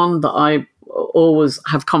 the one that I always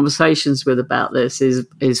have conversations with about this is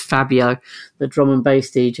Fabio, the drum and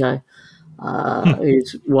bass DJ,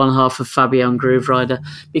 who's one half of Fabio and Grooverider,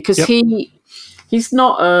 because he's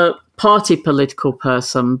not a party political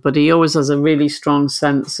person, but he always has a really strong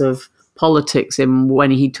sense of politics when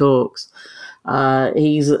he talks.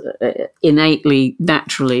 He's innately,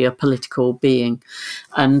 naturally a political being.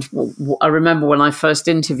 And I remember when I first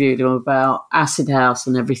interviewed him about Acid House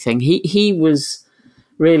and everything, he was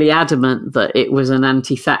really adamant that it was an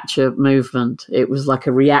anti-Thatcher movement. It was like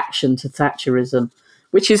a reaction to Thatcherism,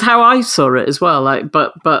 which is how I saw it as well.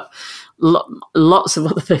 But lots of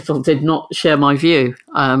other people did not share my view.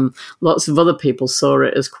 Lots of other people saw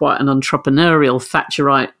it as quite an entrepreneurial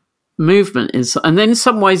Thatcherite movement, and in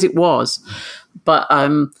some ways it was. But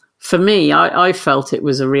for me, I felt it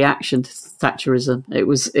was a reaction to Thatcherism.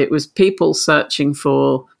 It was people searching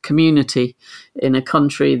for community in a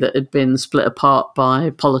country that had been split apart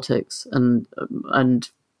by politics and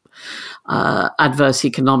adverse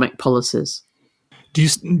economic policies. Do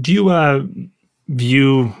you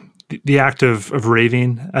view the act of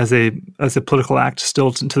raving as a political act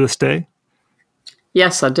still to this day?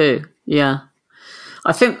 Yes, I do. Yeah.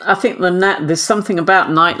 I think there's something about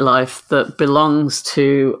nightlife that belongs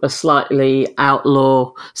to a slightly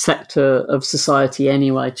outlaw sector of society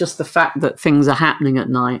anyway. Just the fact that things are happening at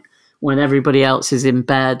night when everybody else is in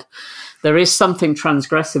bed. There is something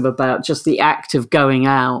transgressive about just the act of going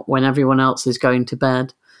out when everyone else is going to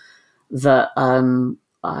bed that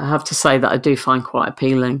I have to say that I do find quite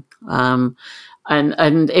appealing. And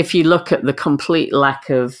if you look at the complete lack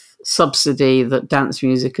of subsidy that dance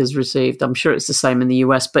music has received, I'm sure it's the same in the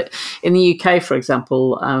US, but in the UK, for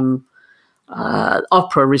example,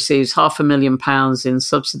 opera receives £500,000 in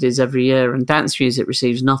subsidies every year, and dance music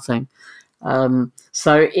receives nothing.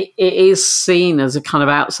 So it is seen as a kind of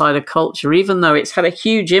outsider culture, even though it's had a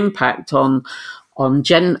huge impact on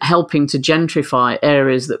helping to gentrify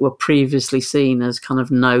areas that were previously seen as kind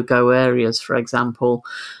of no-go areas. For example,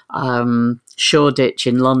 Shoreditch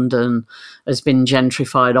in London has been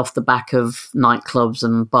gentrified off the back of nightclubs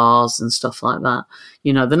and bars and stuff like that.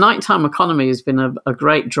 You know, the nighttime economy has been a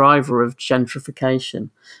great driver of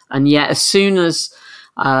gentrification. And yet as soon as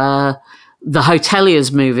the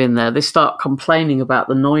hoteliers move in there, they start complaining about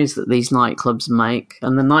the noise that these nightclubs make,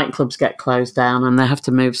 and the nightclubs get closed down and they have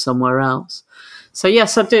to move somewhere else. So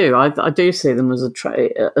yes, I do. I do see them as a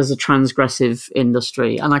transgressive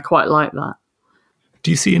industry, and I quite like that.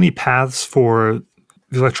 Do you see any paths for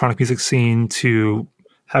the electronic music scene to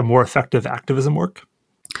have more effective activism work?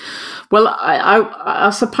 Well, I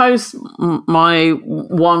suppose my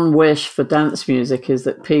one wish for dance music is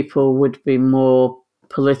that people would be more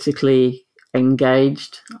politically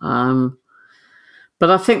engaged. But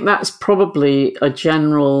I think that's probably a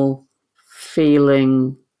general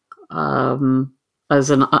feeling as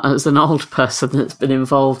an old person that's been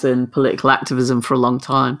involved in political activism for a long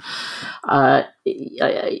time. And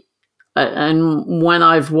when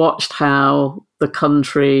I've watched how the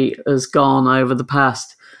country has gone over the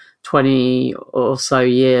past 20 or so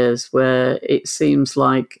years, where it seems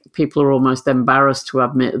like people are almost embarrassed to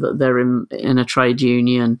admit that they're in a trade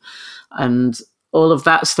union, and all of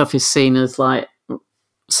that stuff is seen as like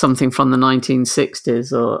something from the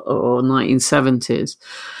 1960s or 1970s.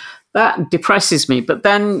 That depresses me. But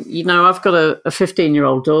then, you know, I've got a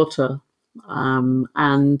 15-year-old daughter,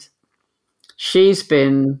 and she's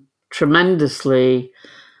been tremendously...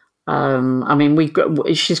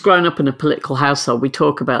 she's grown up in a political household. We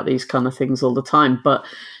talk about these kind of things all the time, but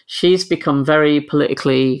she's become very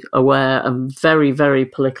politically aware and very, very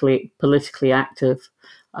politically active.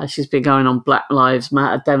 She's been going on Black Lives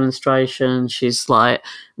Matter demonstrations. She's like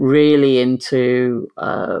really into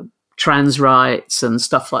trans rights and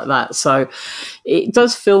stuff like that. So it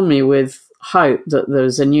does fill me with hope that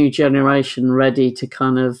there's a new generation ready to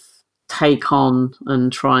kind of take on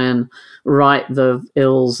and try and right the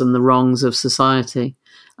ills and the wrongs of society.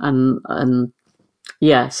 And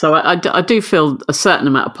yeah, so I do feel a certain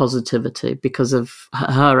amount of positivity because of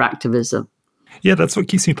her activism. Yeah, that's what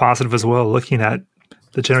keeps me positive as well, looking at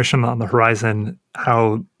the generation on the horizon,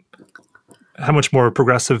 how much more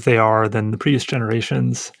progressive they are than the previous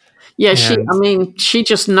generations. Yeah, she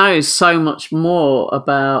just knows so much more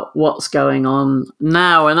about what's going on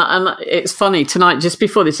now. And it's funny, tonight, just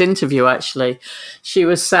before this interview, actually, she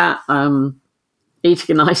was sat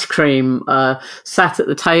eating an ice cream, sat at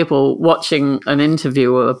the table watching an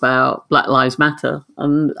interview about Black Lives Matter.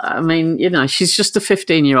 And I mean, she's just a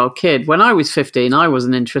 15-year-old kid. When I was 15, I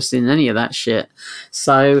wasn't interested in any of that shit.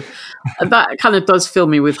 So that kind of does fill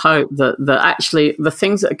me with hope that actually the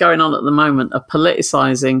things that are going on at the moment are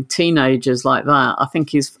politicizing teenagers like that. I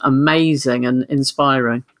think is amazing and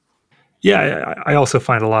inspiring. Yeah, I also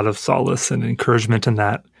find a lot of solace and encouragement in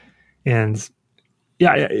that. And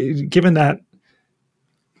yeah, given that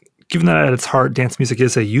at its heart, dance music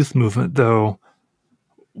is a youth movement, though,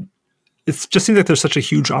 it just seems like there's such a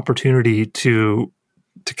huge opportunity to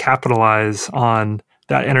capitalize on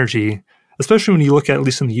that energy, especially when you look at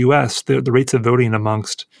least in the U.S., the rates of voting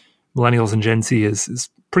amongst millennials and Gen Z is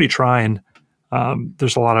pretty trying.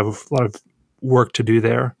 There's a lot of work to do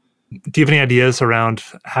there. Do you have any ideas around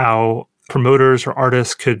how promoters or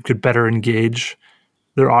artists could better engage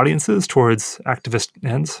their audiences towards activist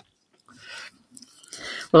ends?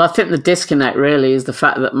 Well, I think the disconnect really is the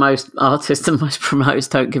fact that most artists and most promoters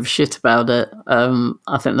don't give a shit about it.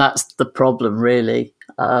 I think that's the problem, really.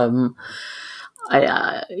 Even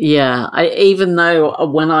though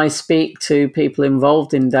when I speak to people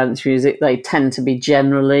involved in dance music, they tend to be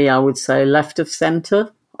generally, I would say, left of centre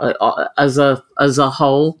as a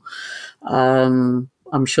whole. I'm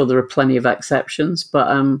sure there are plenty of exceptions, but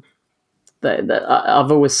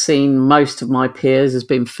I've always seen most of my peers as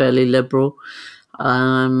being fairly liberal.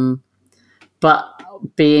 But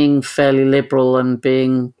being fairly liberal and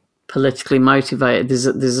being politically motivated, there's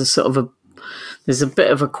a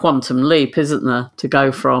bit of a quantum leap, isn't there, to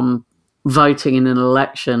go from voting in an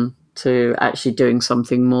election to actually doing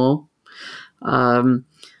something more.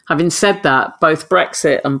 Having said that, both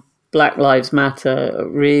Brexit and Black Lives Matter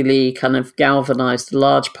really kind of galvanized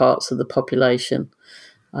large parts of the population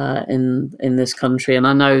in this country. And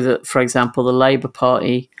I know that, for example, the Labour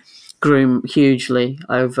Party grew hugely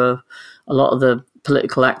over a lot of the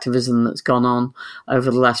political activism that's gone on over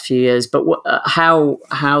the last few years. But how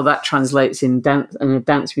that translates in a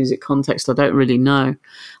dance music context, I don't really know.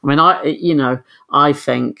 I mean, I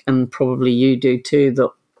think, and probably you do too, that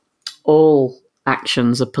all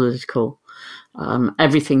actions are political.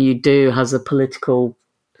 Everything you do has a political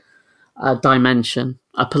dimension,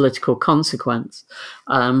 a political consequence.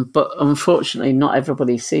 But unfortunately, not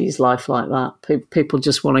everybody sees life like that. People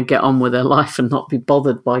just want to get on with their life and not be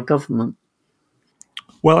bothered by government.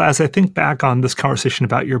 Well, as I think back on this conversation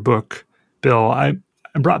about your book, Bill, I'm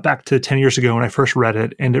brought back to 10 years ago when I first read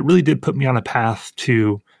it, and it really did put me on a path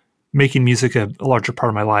to making music a larger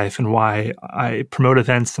part of my life, and why I promote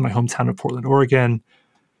events in my hometown of Portland, Oregon,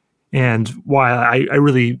 and why I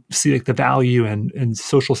really see the value and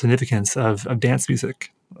social significance of dance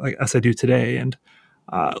music, as I do today. And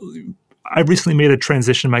I recently made a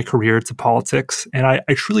transition in my career to politics, and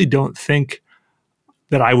I truly don't think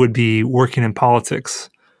that I would be working in politics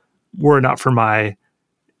were it not for my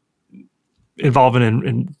involvement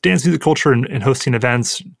in dance music culture and hosting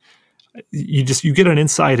events. You get an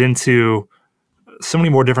insight into so many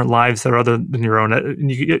more different lives that are other than your own,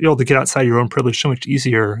 and you're able to get outside your own privilege so much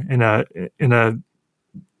easier in a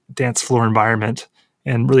dance floor environment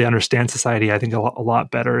and really understand society, I think, a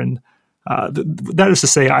lot better. And that is to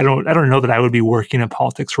say, I don't know that I would be working in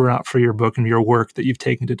politics were it not for your book and your work that you've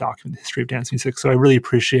taken to document the history of dance music. So I really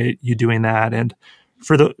appreciate you doing that. And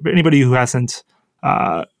for anybody who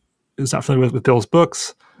who's not familiar with Bill's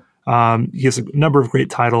books, he has a number of great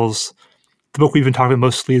titles. The book we've been talking about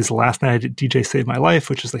mostly is Last Night at DJ Saved My Life,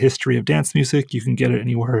 which is the history of dance music. You can get it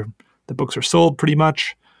anywhere the books are sold, pretty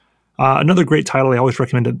much. Another great title I always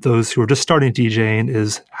recommend to those who are just starting DJing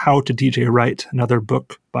is How to DJ Right, another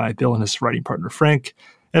book by Bill and his writing partner, Frank.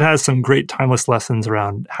 It has some great timeless lessons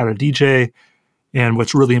around how to DJ and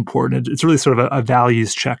what's really important. It's really sort of a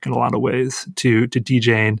values check in a lot of ways to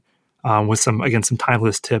DJing with some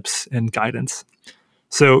timeless tips and guidance.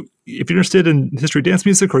 So if you're interested in the history of dance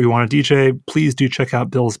music or you want to DJ, please do check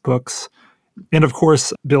out Bill's books. And of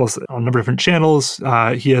course, Bill's on a number of different channels.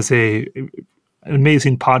 He has an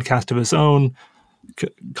amazing podcast of his own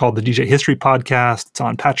called the DJ History Podcast. It's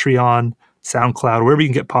on Patreon, SoundCloud, wherever you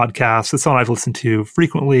can get podcasts. It's one I've listened to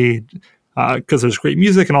frequently because there's great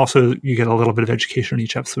music, and also you get a little bit of education in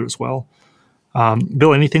each episode as well.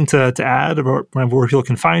 Bill, anything to add about where people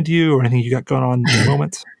can find you or anything you got going on in the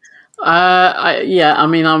moment?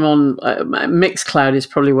 I'm on Mixcloud is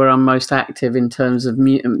probably where I'm most active in terms of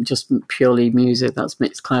just purely music. That's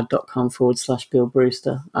mixcloud.com/Bill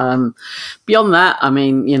Brewster. Beyond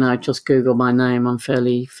that, just Google my name. I'm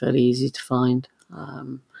fairly easy to find.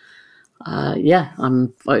 I'm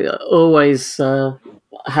always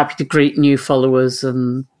happy to greet new followers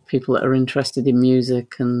and people that are interested in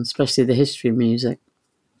music, and especially the history of music.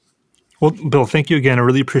 Well, Bill, thank you again. I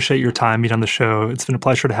really appreciate your time being on the show. It's been a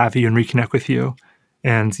pleasure to have you and reconnect with you.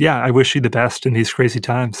 And I wish you the best in these crazy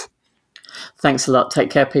times. Thanks a lot.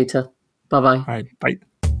 Take care, Peter. Bye-bye. All right, bye.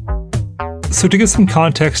 So to give some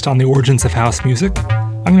context on the origins of house music,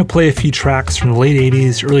 I'm going to play a few tracks from the late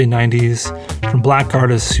 80s, early 90s from Black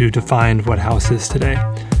artists who defined what house is today.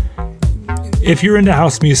 If you're into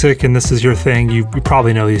house music and this is your thing, you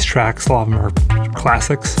probably know these tracks. A lot of them are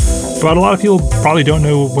classics, but a lot of people probably don't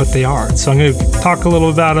know what they are. So I'm going to talk a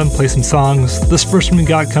little about them, play some songs. This first one we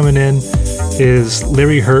got coming in is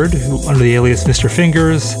Larry Heard, who under the alias Mr.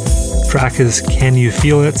 Fingers. The track is Can You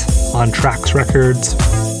Feel It on Trax Records.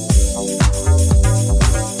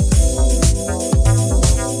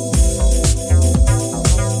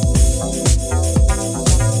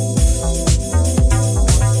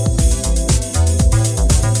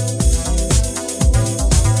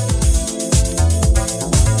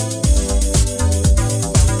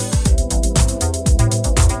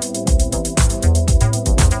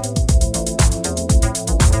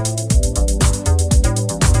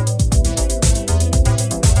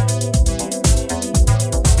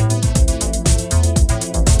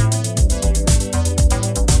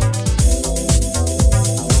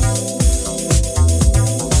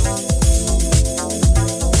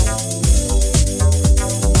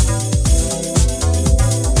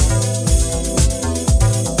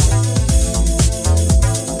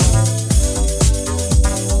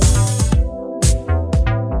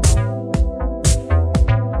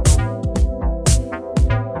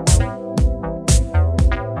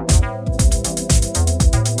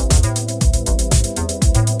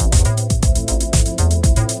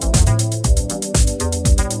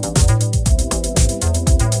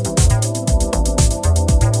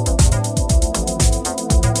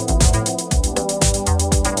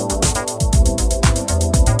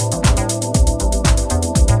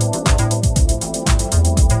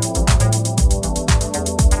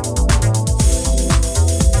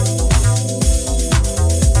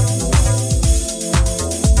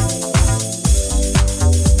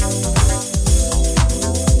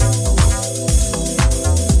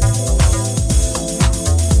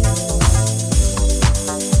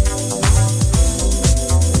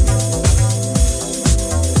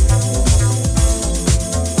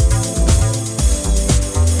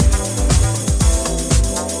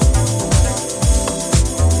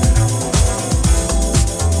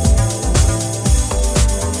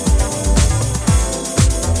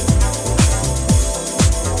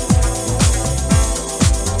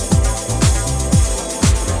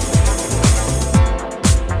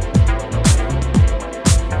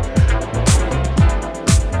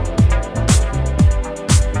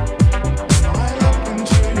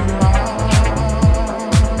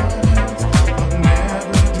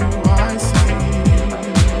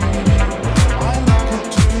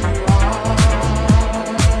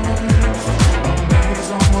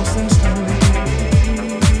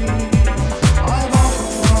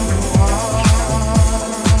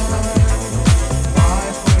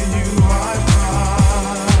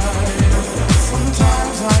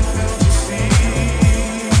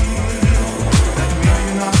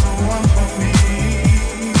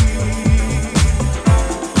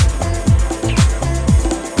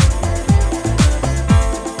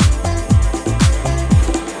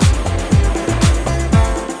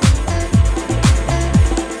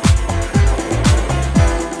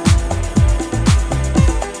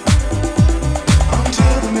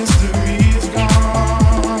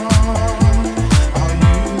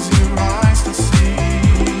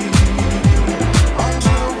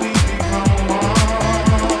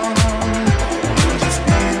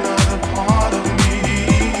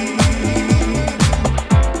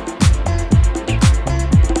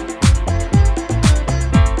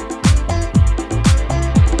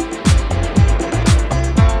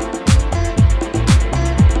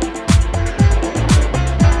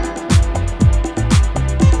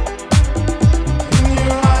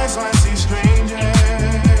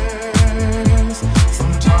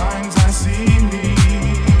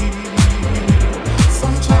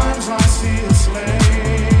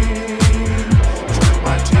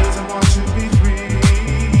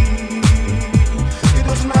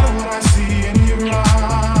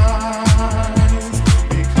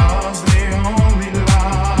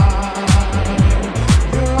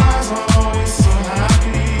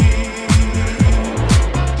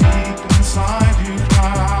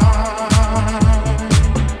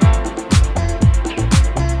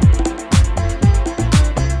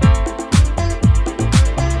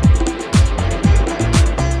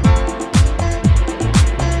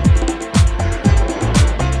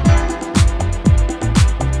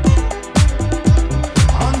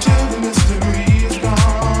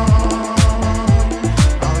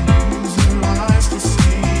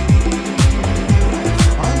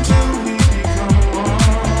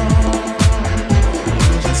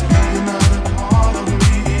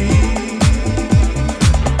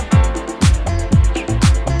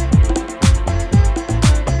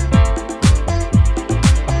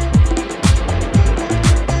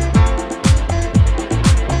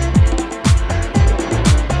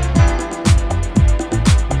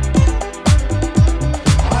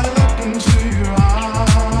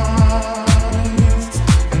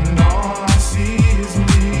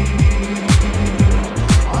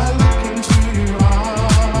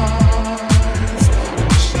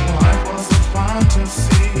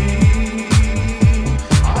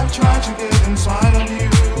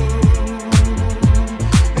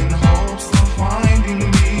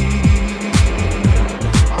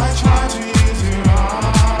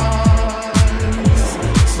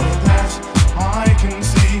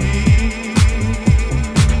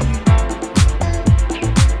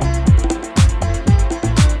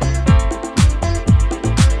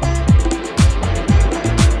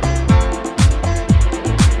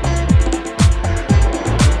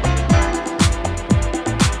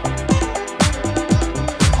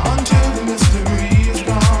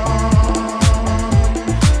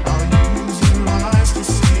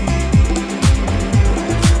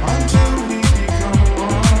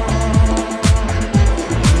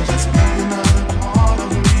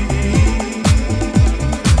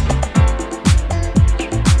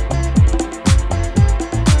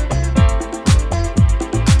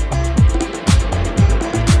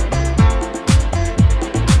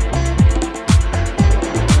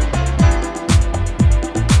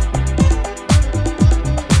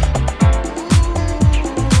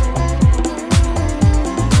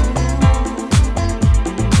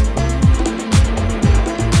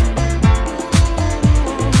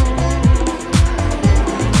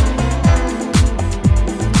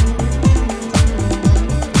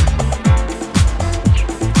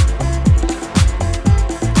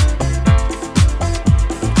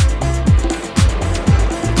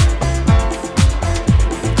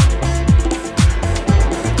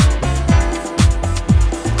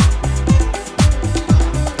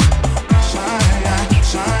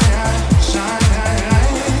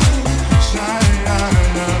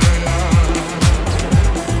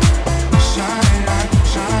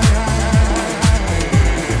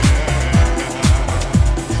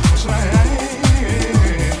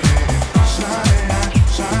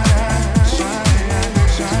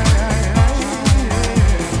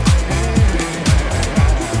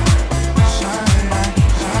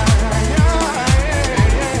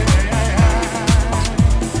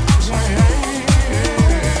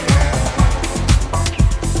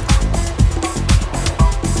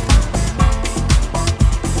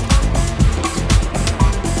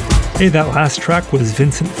 Hey, that last track was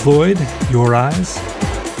Vincent Floyd, Your Eyes.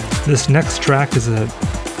 This next track is an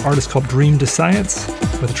artist called Dream to Science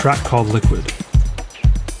with a track called Liquid.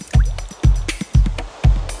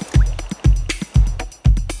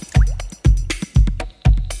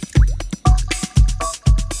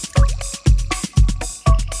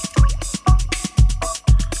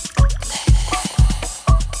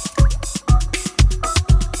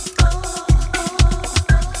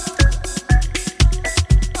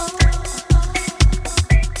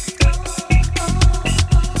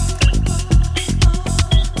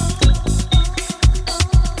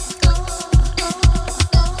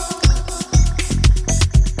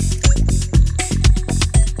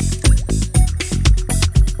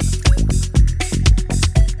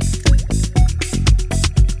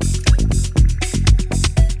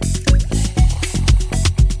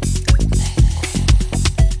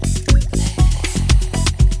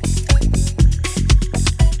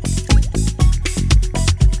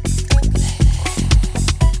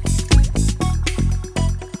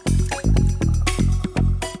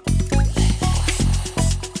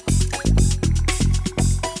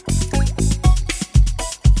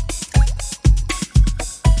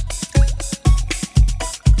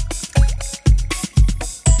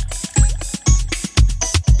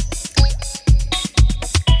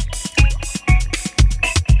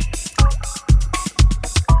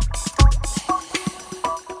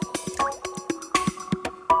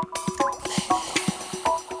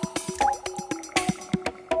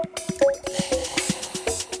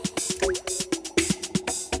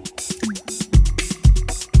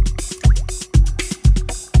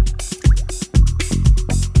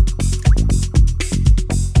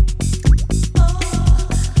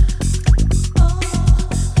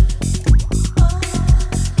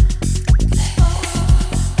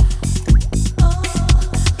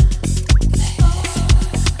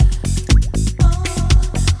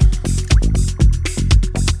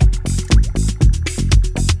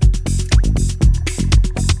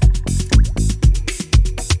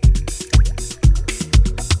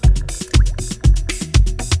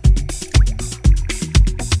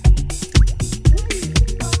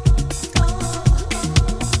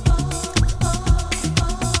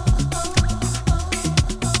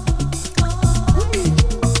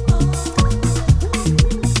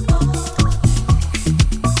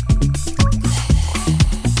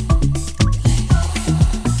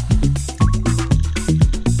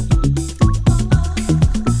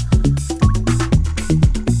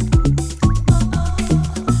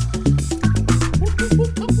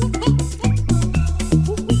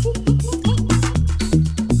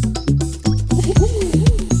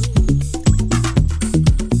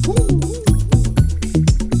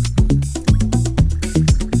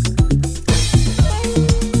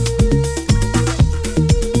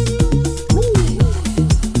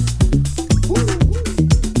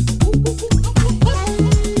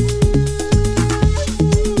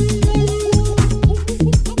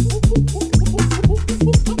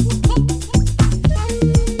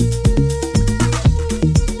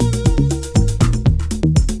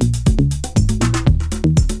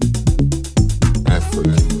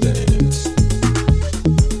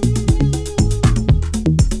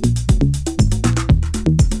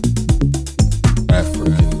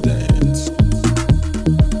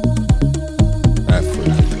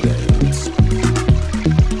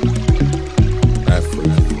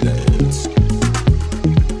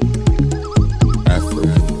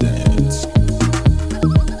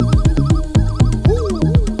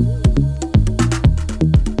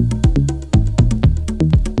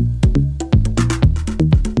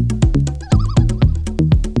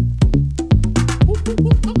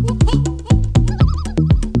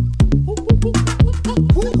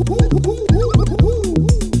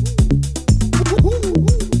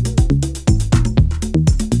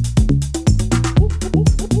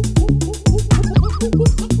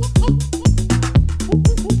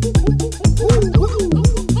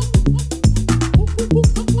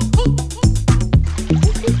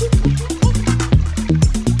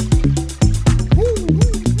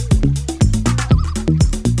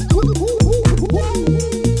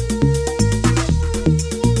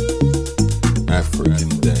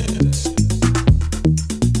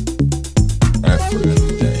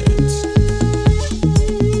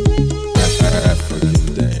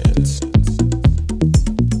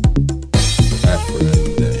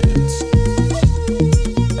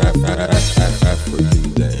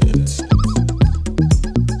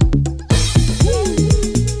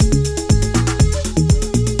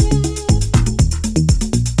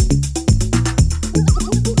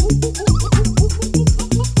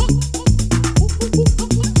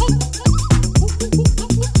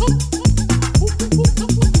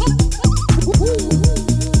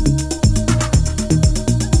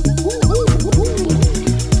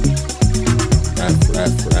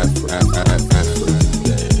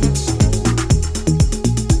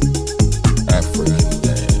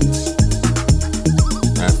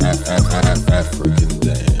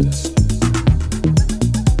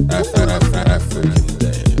 African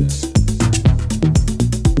dance.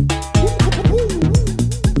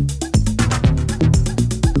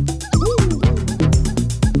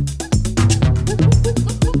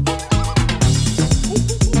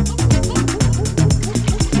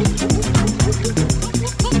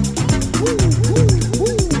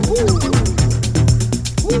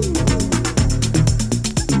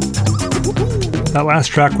 That last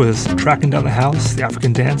track was Tracking Down the House, the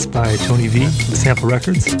African Dance by Tony V from Sample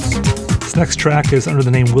Records. This next track is under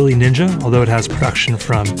the name Willie Ninja, although it has production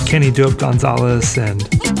from Kenny Dope Gonzalez and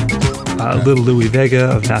Little Louie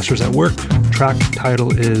Vega of Masters at Work. Track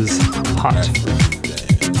title is Hot.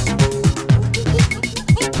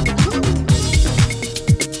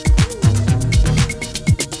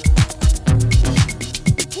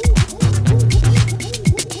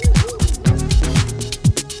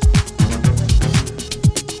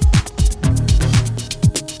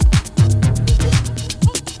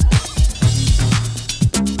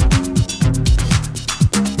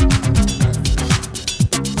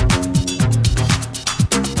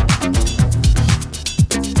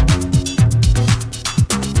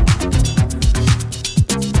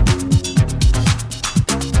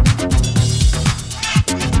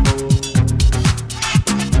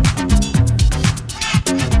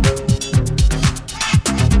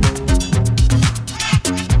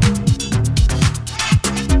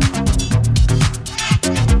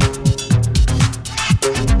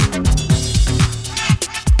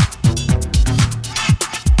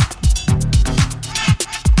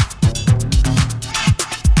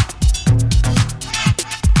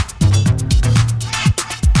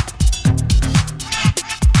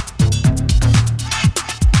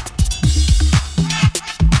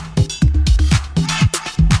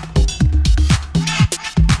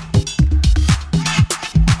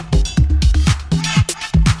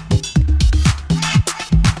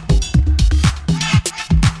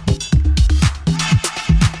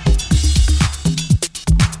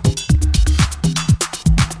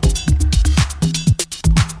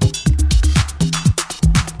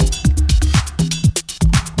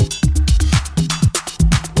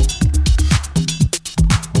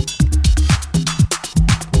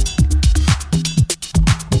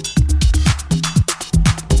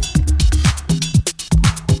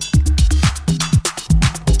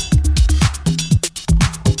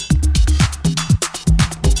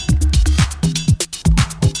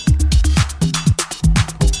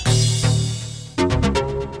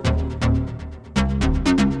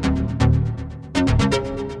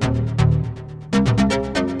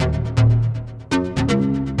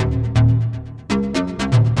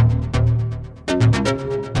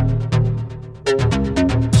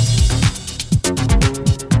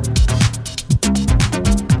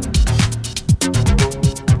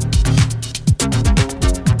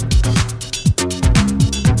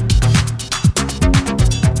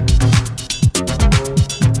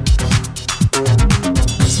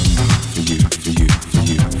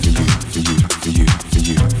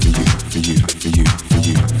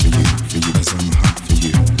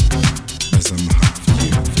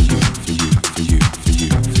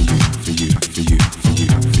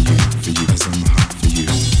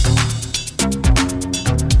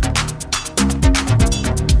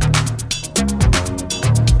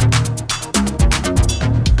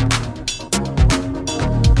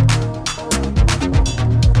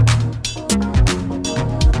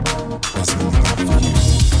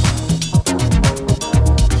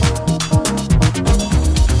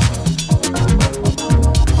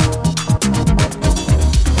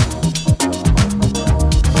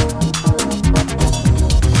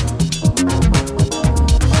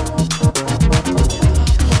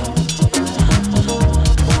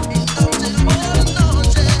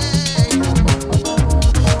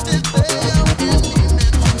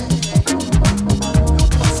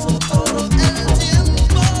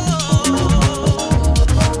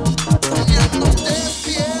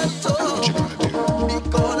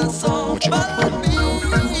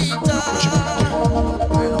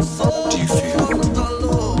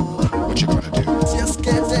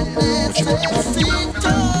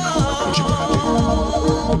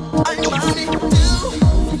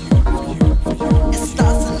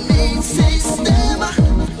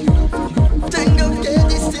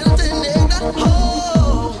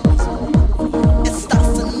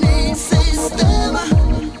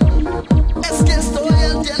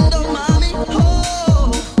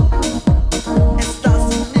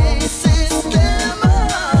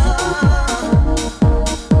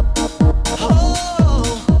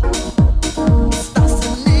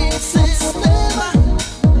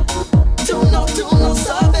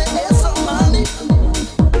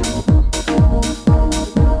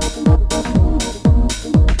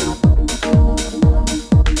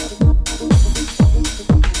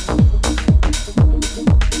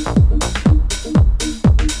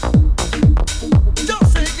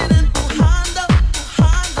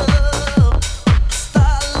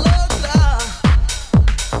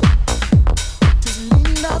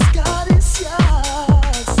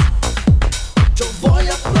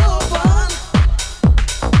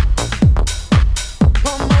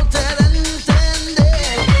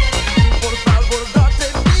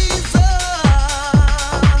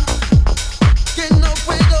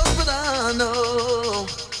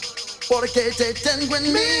 te tengo en mi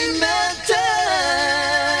mente.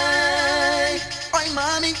 Ay,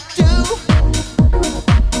 mami, tú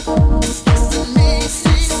estás en mi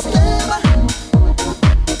sistema.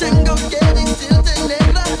 Tengo que decirte,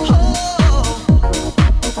 negra, oh,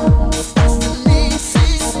 estás en mi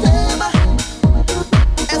sistema.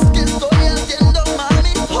 Es que estoy haciendo,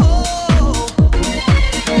 mami, oh,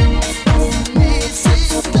 estás en mi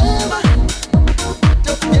sistema.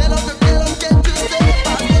 Yo quiero que tú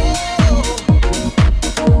sepas, oh,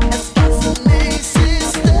 estás en mi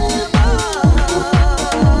sistema.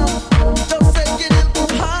 Yo seguiré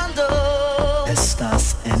empujando. Estás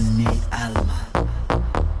en mi alma.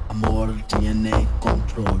 Amor tiene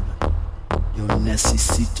control. Yo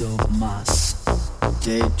necesito más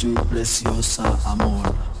de tu preciosa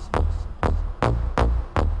amor.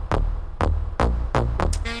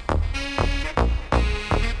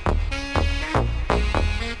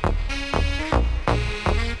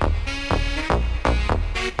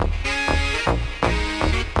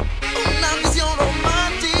 Una visión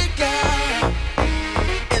romántica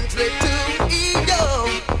entre tú y yo.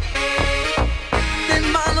 De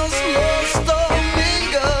manos los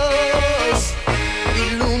domingos y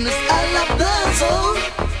lunes a la plaza.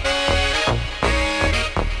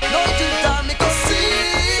 No ayuda mi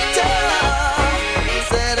cosita,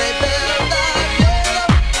 seré verdadero.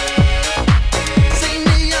 Sin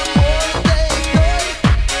mi amor te doy,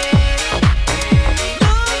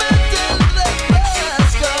 no me tendré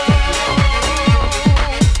fresco.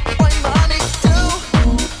 Ay, mami, tú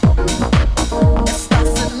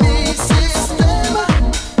estás en mi sistema.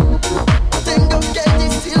 Tengo que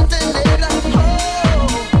decirte, negra, oh,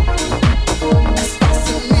 estás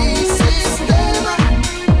en mi sistema.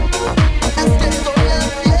 Es que estoy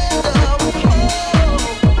haciendo,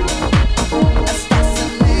 oh, estás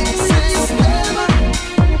en mi sistema.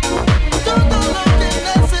 Todo lo que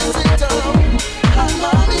necesito, ay,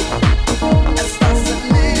 mami, estás en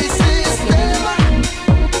mi sistema.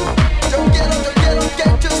 Yo quiero que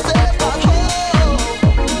tú sepas, oh,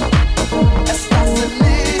 estás en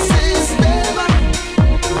mi sistema.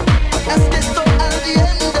 Es que estoy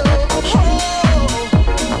ardiendo, oh,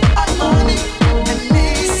 ay, mami, en mi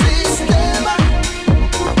sistema.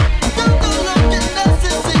 Todo lo que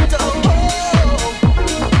necesito,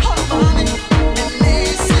 oh, ay, mami, en mi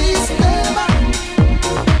sistema.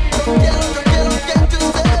 Yo quiero que tú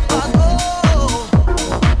sepas, oh,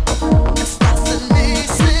 estás en mi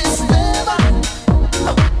sistema.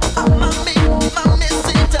 Ah, mami,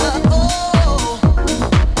 mamacita, oh,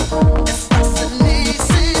 estás en mi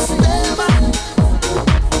sistema.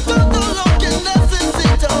 Todo lo que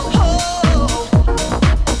necesito,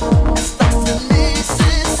 oh, estás en mi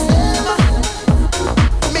sistema.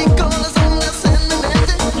 Mi corazón es en mi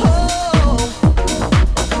mente, oh,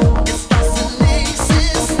 estás en mi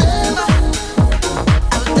sistema.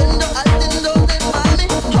 Ardiendo de mami,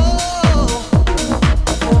 oh,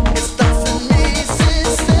 estás en mi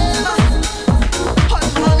sistema. Ay,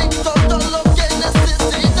 mami, todo lo que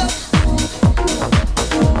necesito,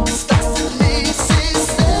 estás en mi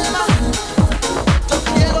sistema. Yo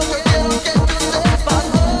quiero que tú sepas,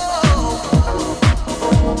 oh.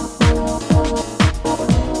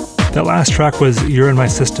 That last track was You're in My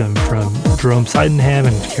System from Jerome Sydenham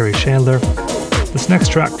and Carrie Chandler. This next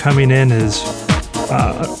track coming in is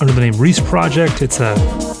under the name Reese Project. It's a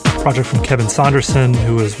project from Kevin Saunderson,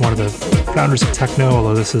 who is one of the founders of techno,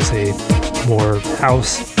 although this is a more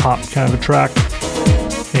house pop kind of a track.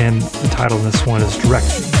 And the title of this one is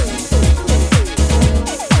Direction.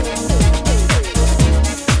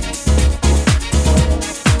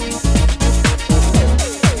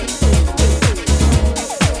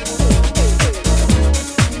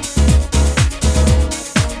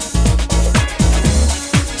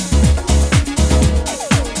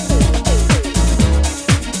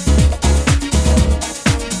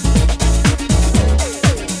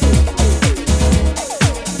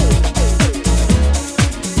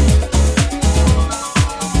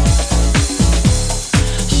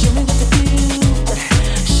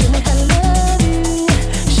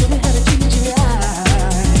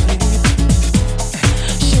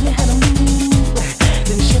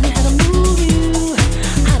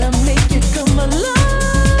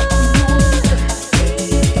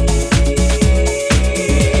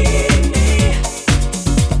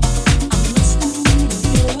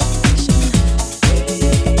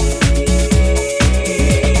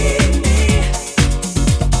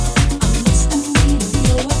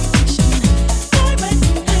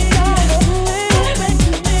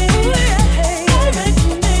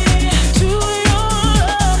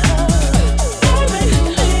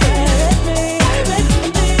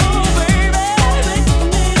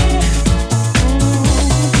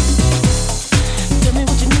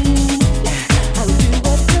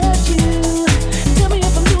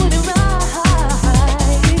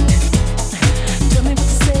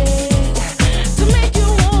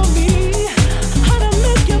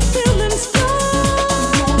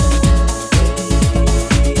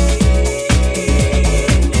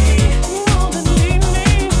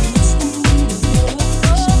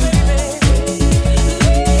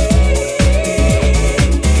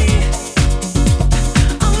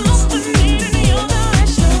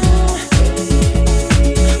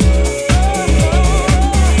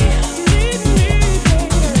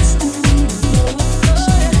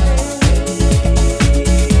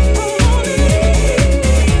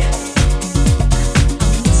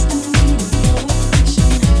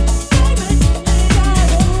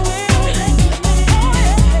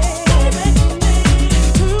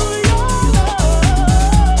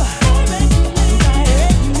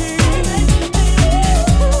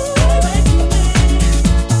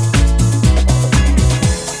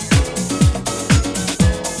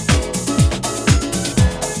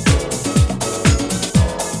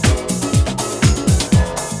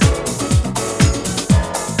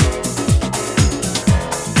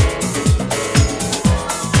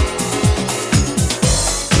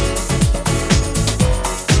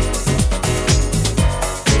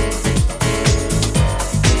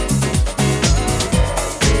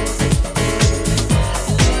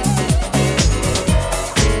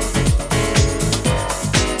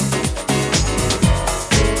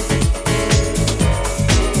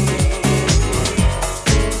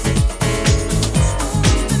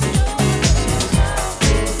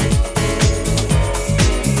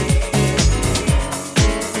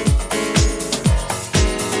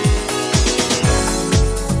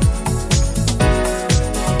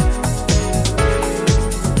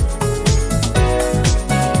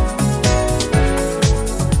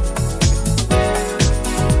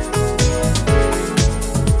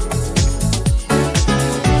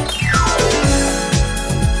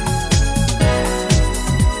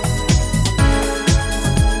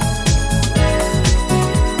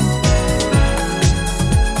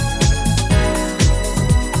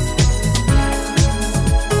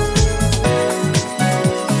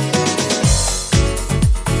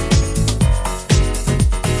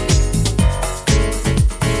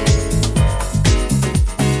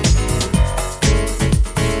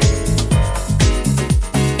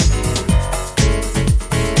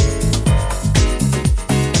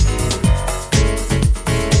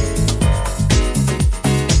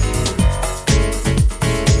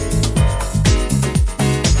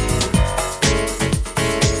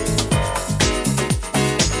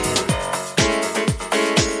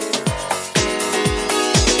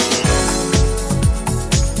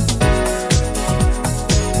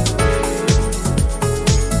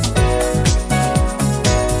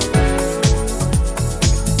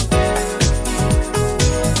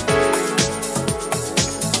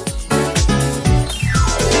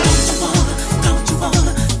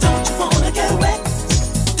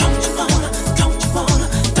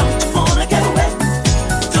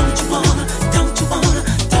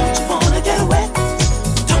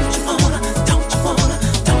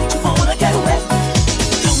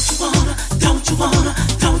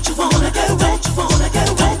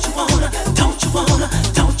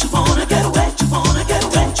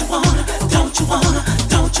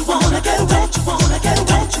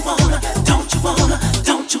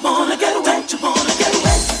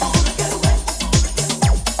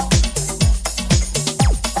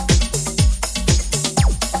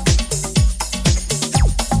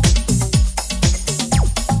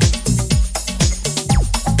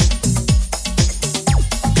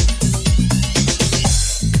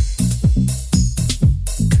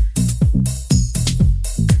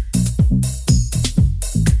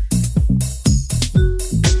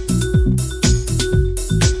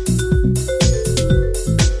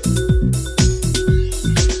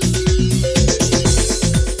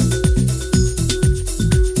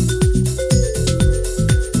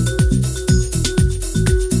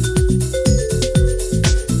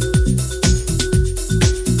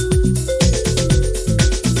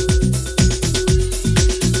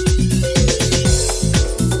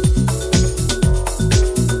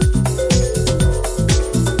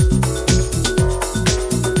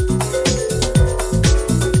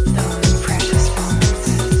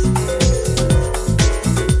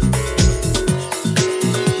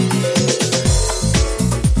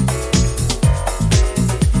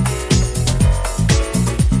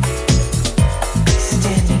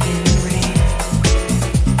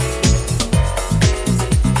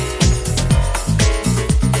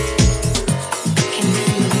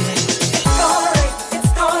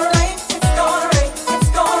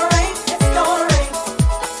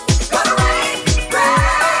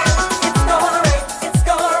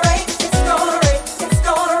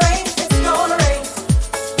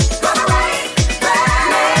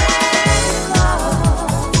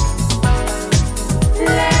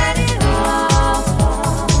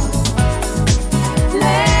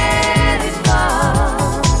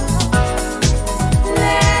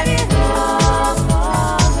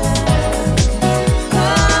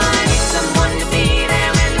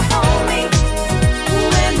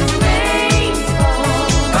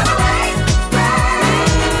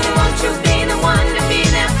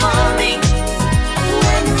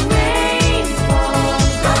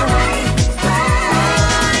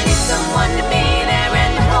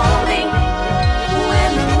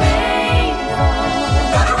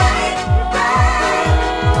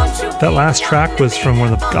 That last track was from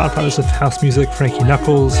one of the godfathers of house music, Frankie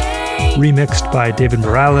Knuckles, remixed by David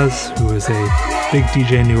Morales, who was a big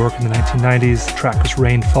DJ in New York in the 1990s. The track was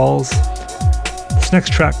Rain Falls. This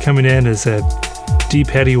next track coming in is a deep,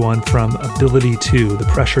 heady one from Ability 2, the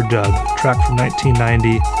Pressure Dub, track from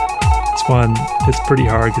 1990. This one hits pretty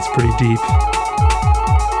hard, gets pretty deep.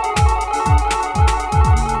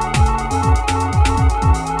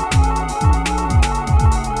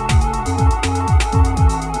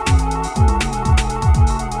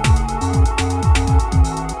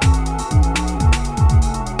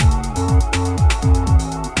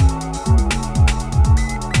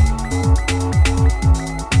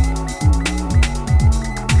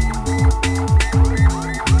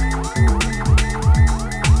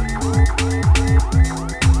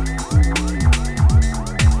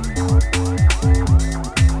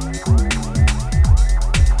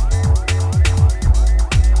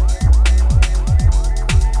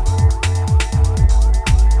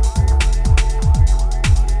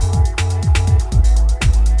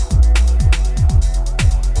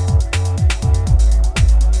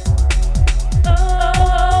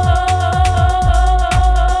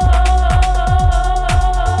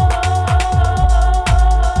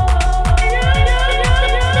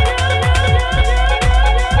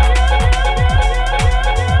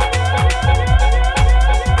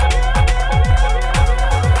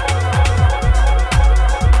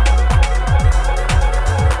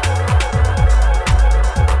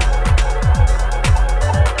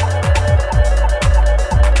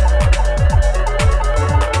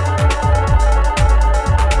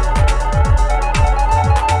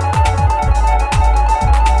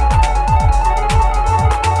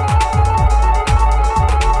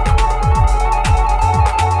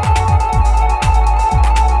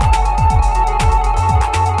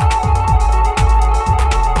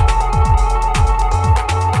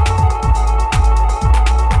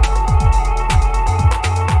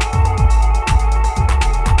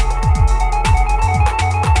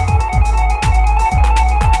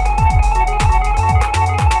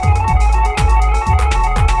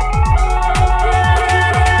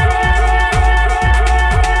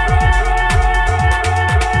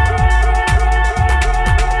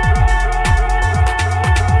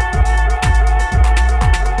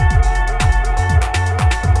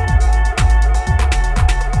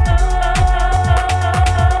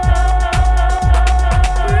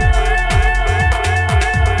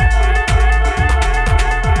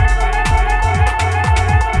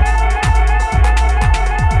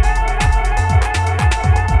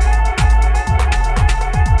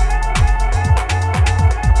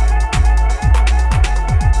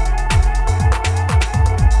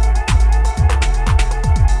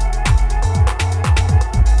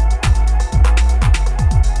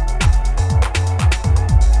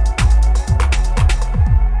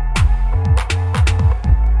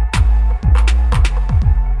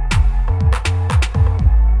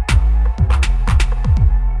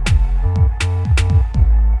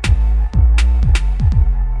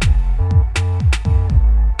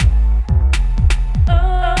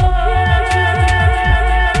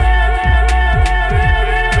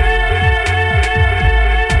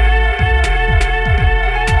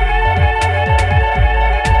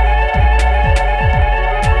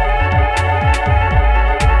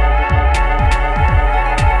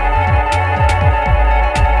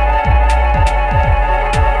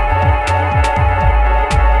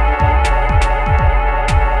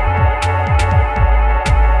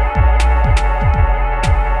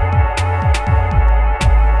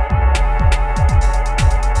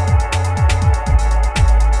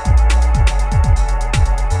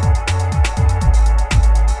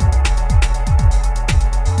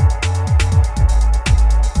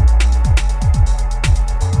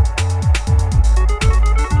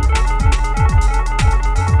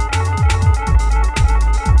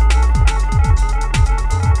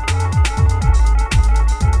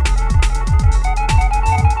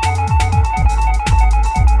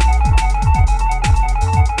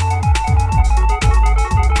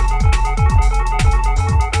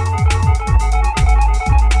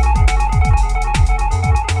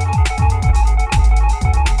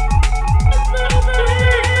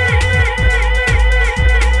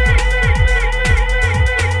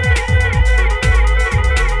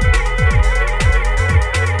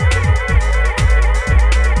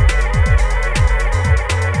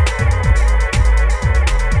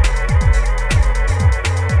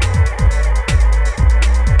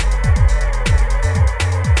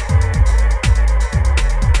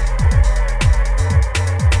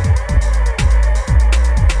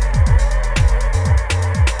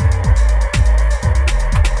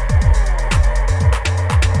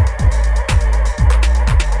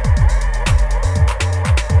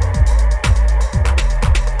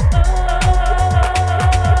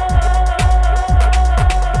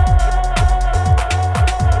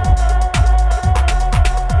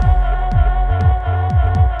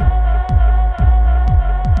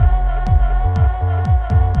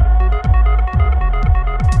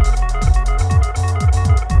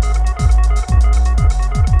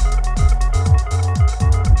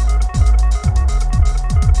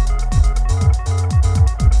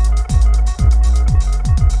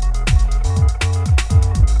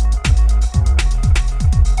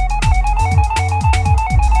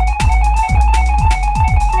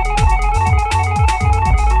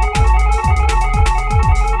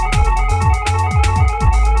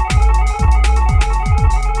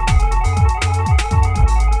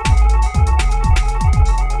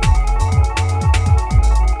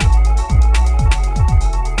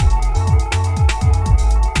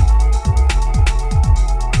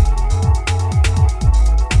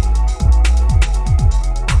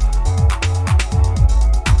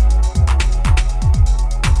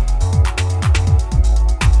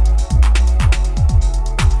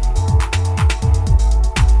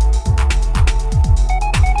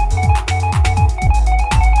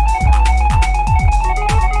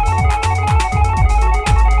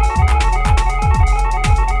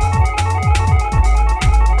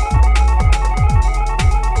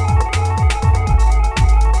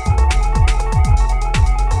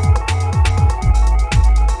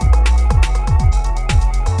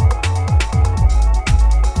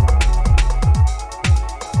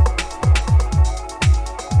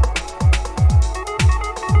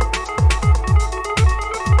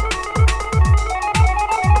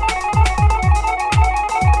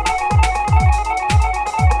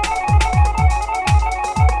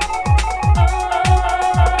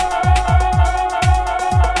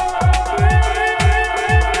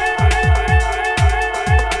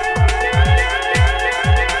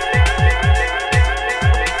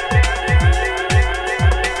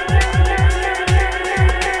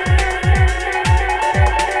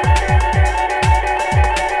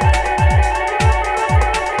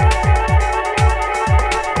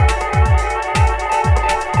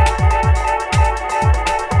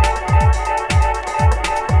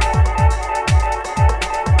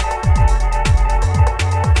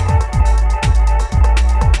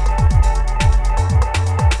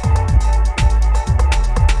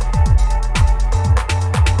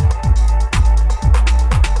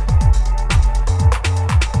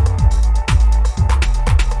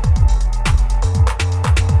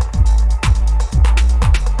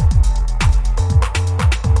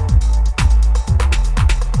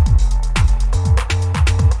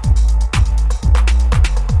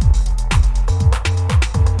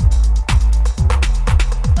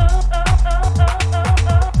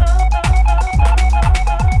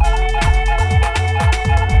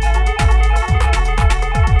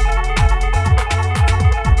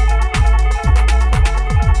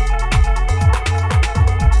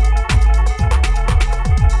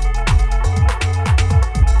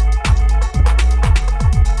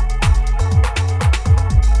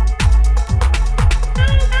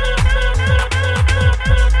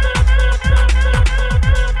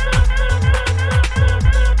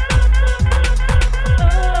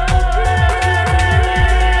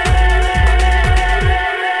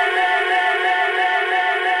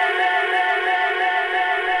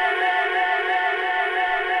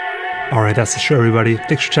 All right, that's the show, everybody.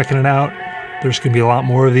 Thanks for checking it out. There's going to be a lot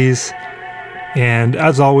more of these. And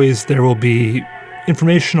as always, there will be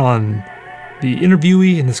information on the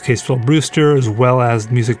interviewee, in this case Phil Brewster, as well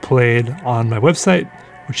as music played on my website,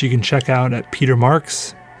 which you can check out at Peter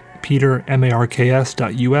Marks,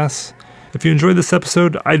 petermarks.us. If you enjoyed this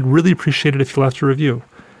episode, I'd really appreciate it if you left a review.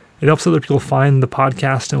 It helps other people find the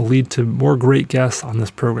podcast and will lead to more great guests on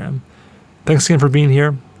this program. Thanks again for being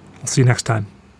here. I'll see you next time.